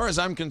 As far as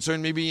I'm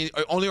concerned, maybe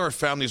only our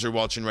families are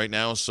watching right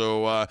now.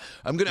 So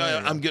I'm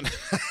gonna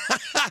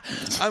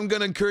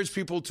encourage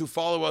people to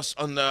follow us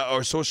on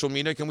our social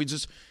media. Can we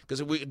just, because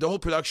the whole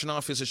production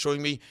office is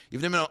showing me,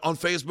 even on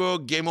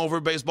Facebook, Game Over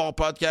Baseball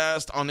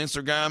Podcast, on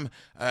Instagram,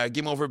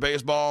 Game Over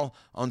Baseball,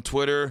 on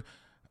Twitter.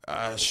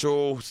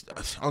 Show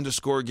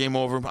 _ Game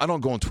Over. I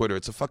don't go on Twitter.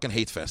 It's a fucking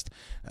hate fest.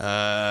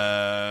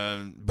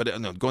 But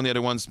no, go on the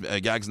other ones.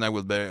 Gags and I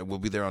will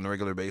be there on a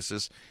regular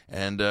basis.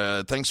 And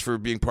thanks for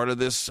being part of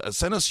this.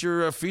 Send us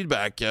your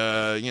feedback.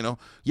 Yeah,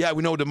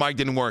 we know the mic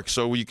didn't work,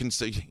 so you can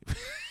say.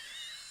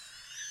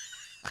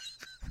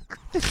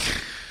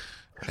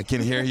 I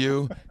can hear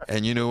you,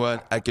 and you know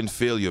what? I can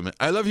feel you, man.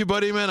 I love you,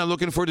 buddy, man. I'm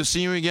looking forward to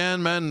seeing you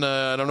again, man.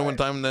 I don't know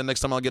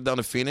next time I'll get down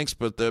to Phoenix,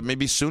 but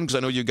maybe soon, because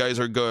I know you guys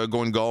are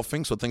going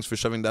golfing. So thanks for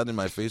shoving that in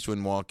my face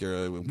when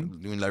Walker,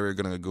 you and Larry are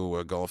gonna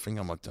go golfing.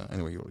 I'm like,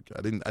 anyway,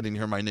 I didn't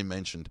hear my name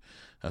mentioned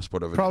as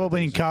part of it.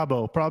 Probably in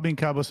Cabo,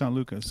 San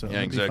Lucas. So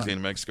yeah, exactly,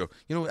 in Mexico.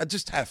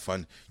 Just have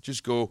fun.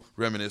 Just go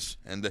reminisce,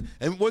 and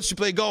once you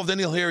play golf, then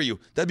he'll hear you.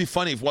 That'd be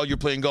funny if while you're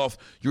playing golf,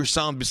 your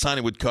sound beside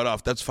it would cut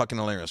off. That's fucking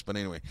hilarious. But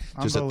anyway,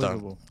 just a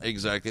thought.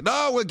 Exactly.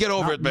 No, we'll get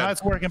over it, man.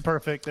 That's working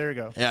perfect. There you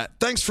go. Yeah.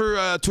 Thanks for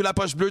To La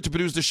Poche Bleue to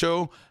produce the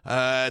show.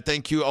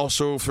 Thank you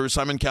also for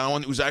Simon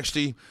Cowan, who's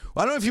actually,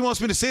 I don't know if he wants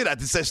me to say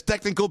that. It says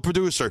technical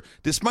producer.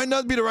 This might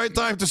not be the right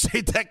time to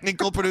say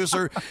technical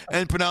producer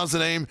and pronounce the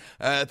name.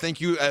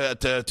 Thank you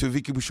to to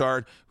Vicky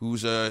Bouchard,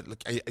 who's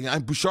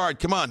I'm Bouchard.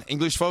 Come on,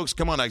 English folks,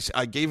 come on.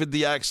 I gave it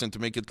the accent to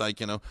make it like,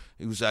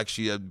 he was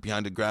actually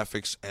behind the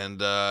graphics, and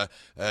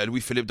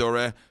Louis-Philippe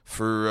Doré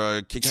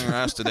for kicking our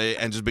ass today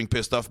and just being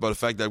pissed off about the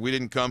fact that we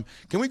didn't come.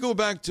 Can we go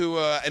back to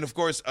and of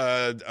course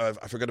I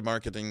forgot the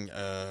marketing.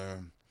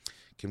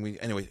 Can we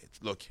anyway?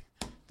 Look,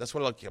 that's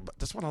what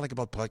I like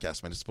about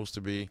podcasts, man. It's supposed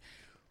to be.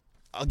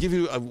 I'll give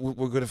you.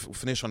 We're going to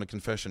finish on a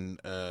confession.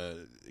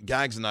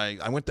 Gags and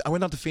I went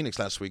out to Phoenix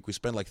last week. We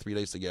spent like 3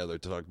 days together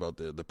to talk about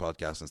the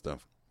podcast and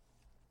stuff,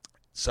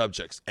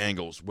 subjects,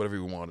 angles,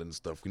 whatever we wanted and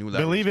stuff. We knew that.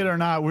 Believe it or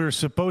not, we were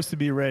supposed to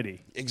be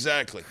ready.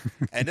 Exactly.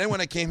 And then when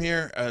I came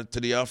here to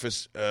the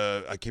office,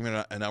 I came in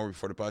an hour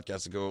before the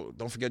podcast to go.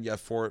 Don't forget, you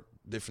have 4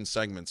 different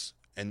segments,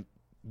 and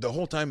the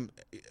whole time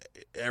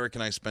Eric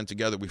and I spent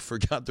together, we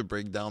forgot to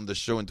break down the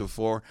show into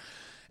 4.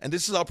 And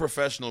this is how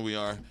professional we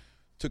are.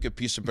 Took a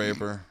piece of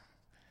paper.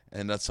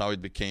 And that's how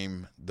it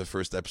became the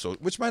first episode,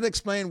 which might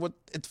explain what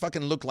it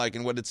fucking looked like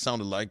and what it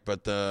sounded like.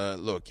 But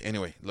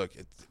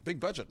it's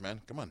big budget,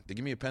 man. Come on, they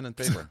give me a pen and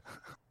paper.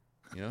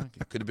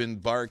 It could have been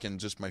bark and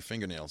just my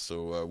fingernails.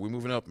 So we're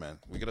moving up, man.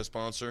 We got a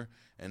sponsor,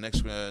 and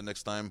next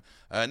time,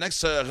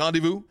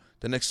 rendezvous.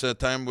 The next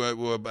time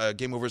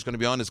Game Over is going to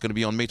be on, it's going to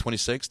be on May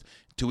 26th,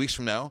 2 weeks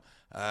from now.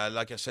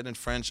 Like I said in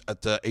French,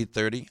 at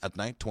 8:30 at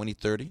night, 20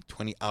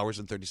 hours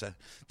and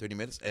 30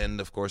 minutes,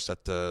 and of course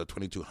at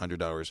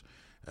 2200 hours.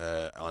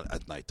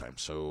 At nighttime.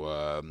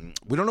 So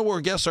we don't know where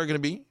our guests are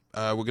going to be.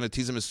 We're going to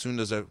tease them as soon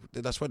as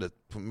that's what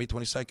May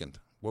 22nd.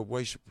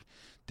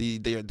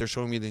 They're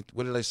showing me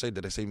what did I say?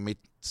 Did I say May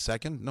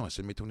 2nd? No, I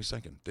said May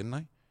 22nd, didn't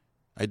I?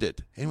 I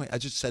did. Anyway, I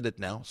just said it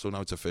now, so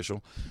now it's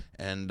official.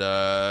 And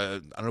I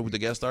don't know who the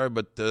guests are,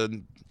 but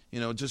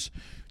just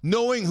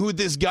knowing who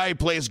this guy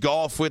plays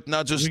golf with,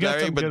 not just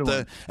Larry,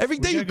 but every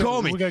day you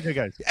call me. We got good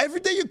guys. Every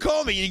day you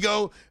call me and you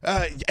go,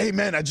 hey,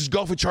 man, I just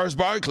golfed with Charles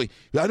Barkley.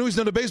 I know he's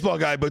not a baseball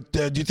guy, but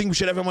do you think we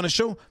should have him on the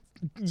show?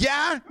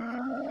 Yeah.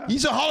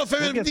 He's a Hall of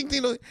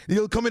Famer.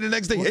 He'll come in the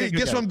next day. Hey,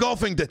 guess what I'm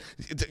golfing?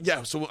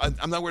 Yeah, so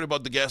I'm not worried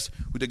about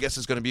who the guest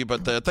is going to be,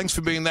 but thanks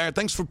for being there.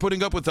 Thanks for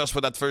putting up with us for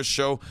that first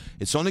show.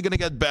 It's only going to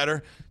get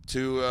better.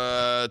 To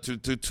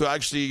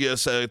actually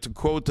to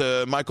quote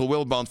Michael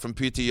Wilbon from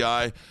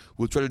PTI,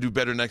 we'll try to do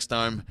better next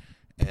time,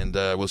 and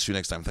we'll see you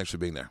next time. Thanks for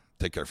being there.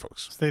 Take care,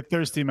 folks. Stay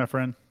thirsty, my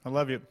friend. I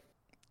love you.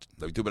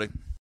 Love you too, buddy.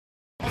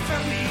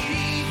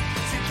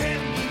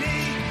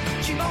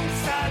 Qui monte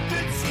sa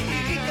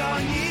petite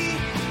gagné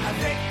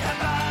avec ta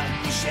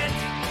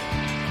barbichette.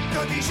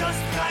 T'as déjà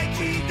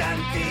striké dans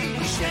tes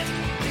bouchettes.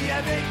 Et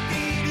avec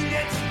des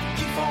lunettes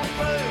qui font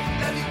peur,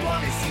 la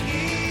victoire est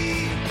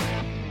signée.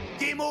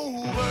 Game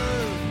over.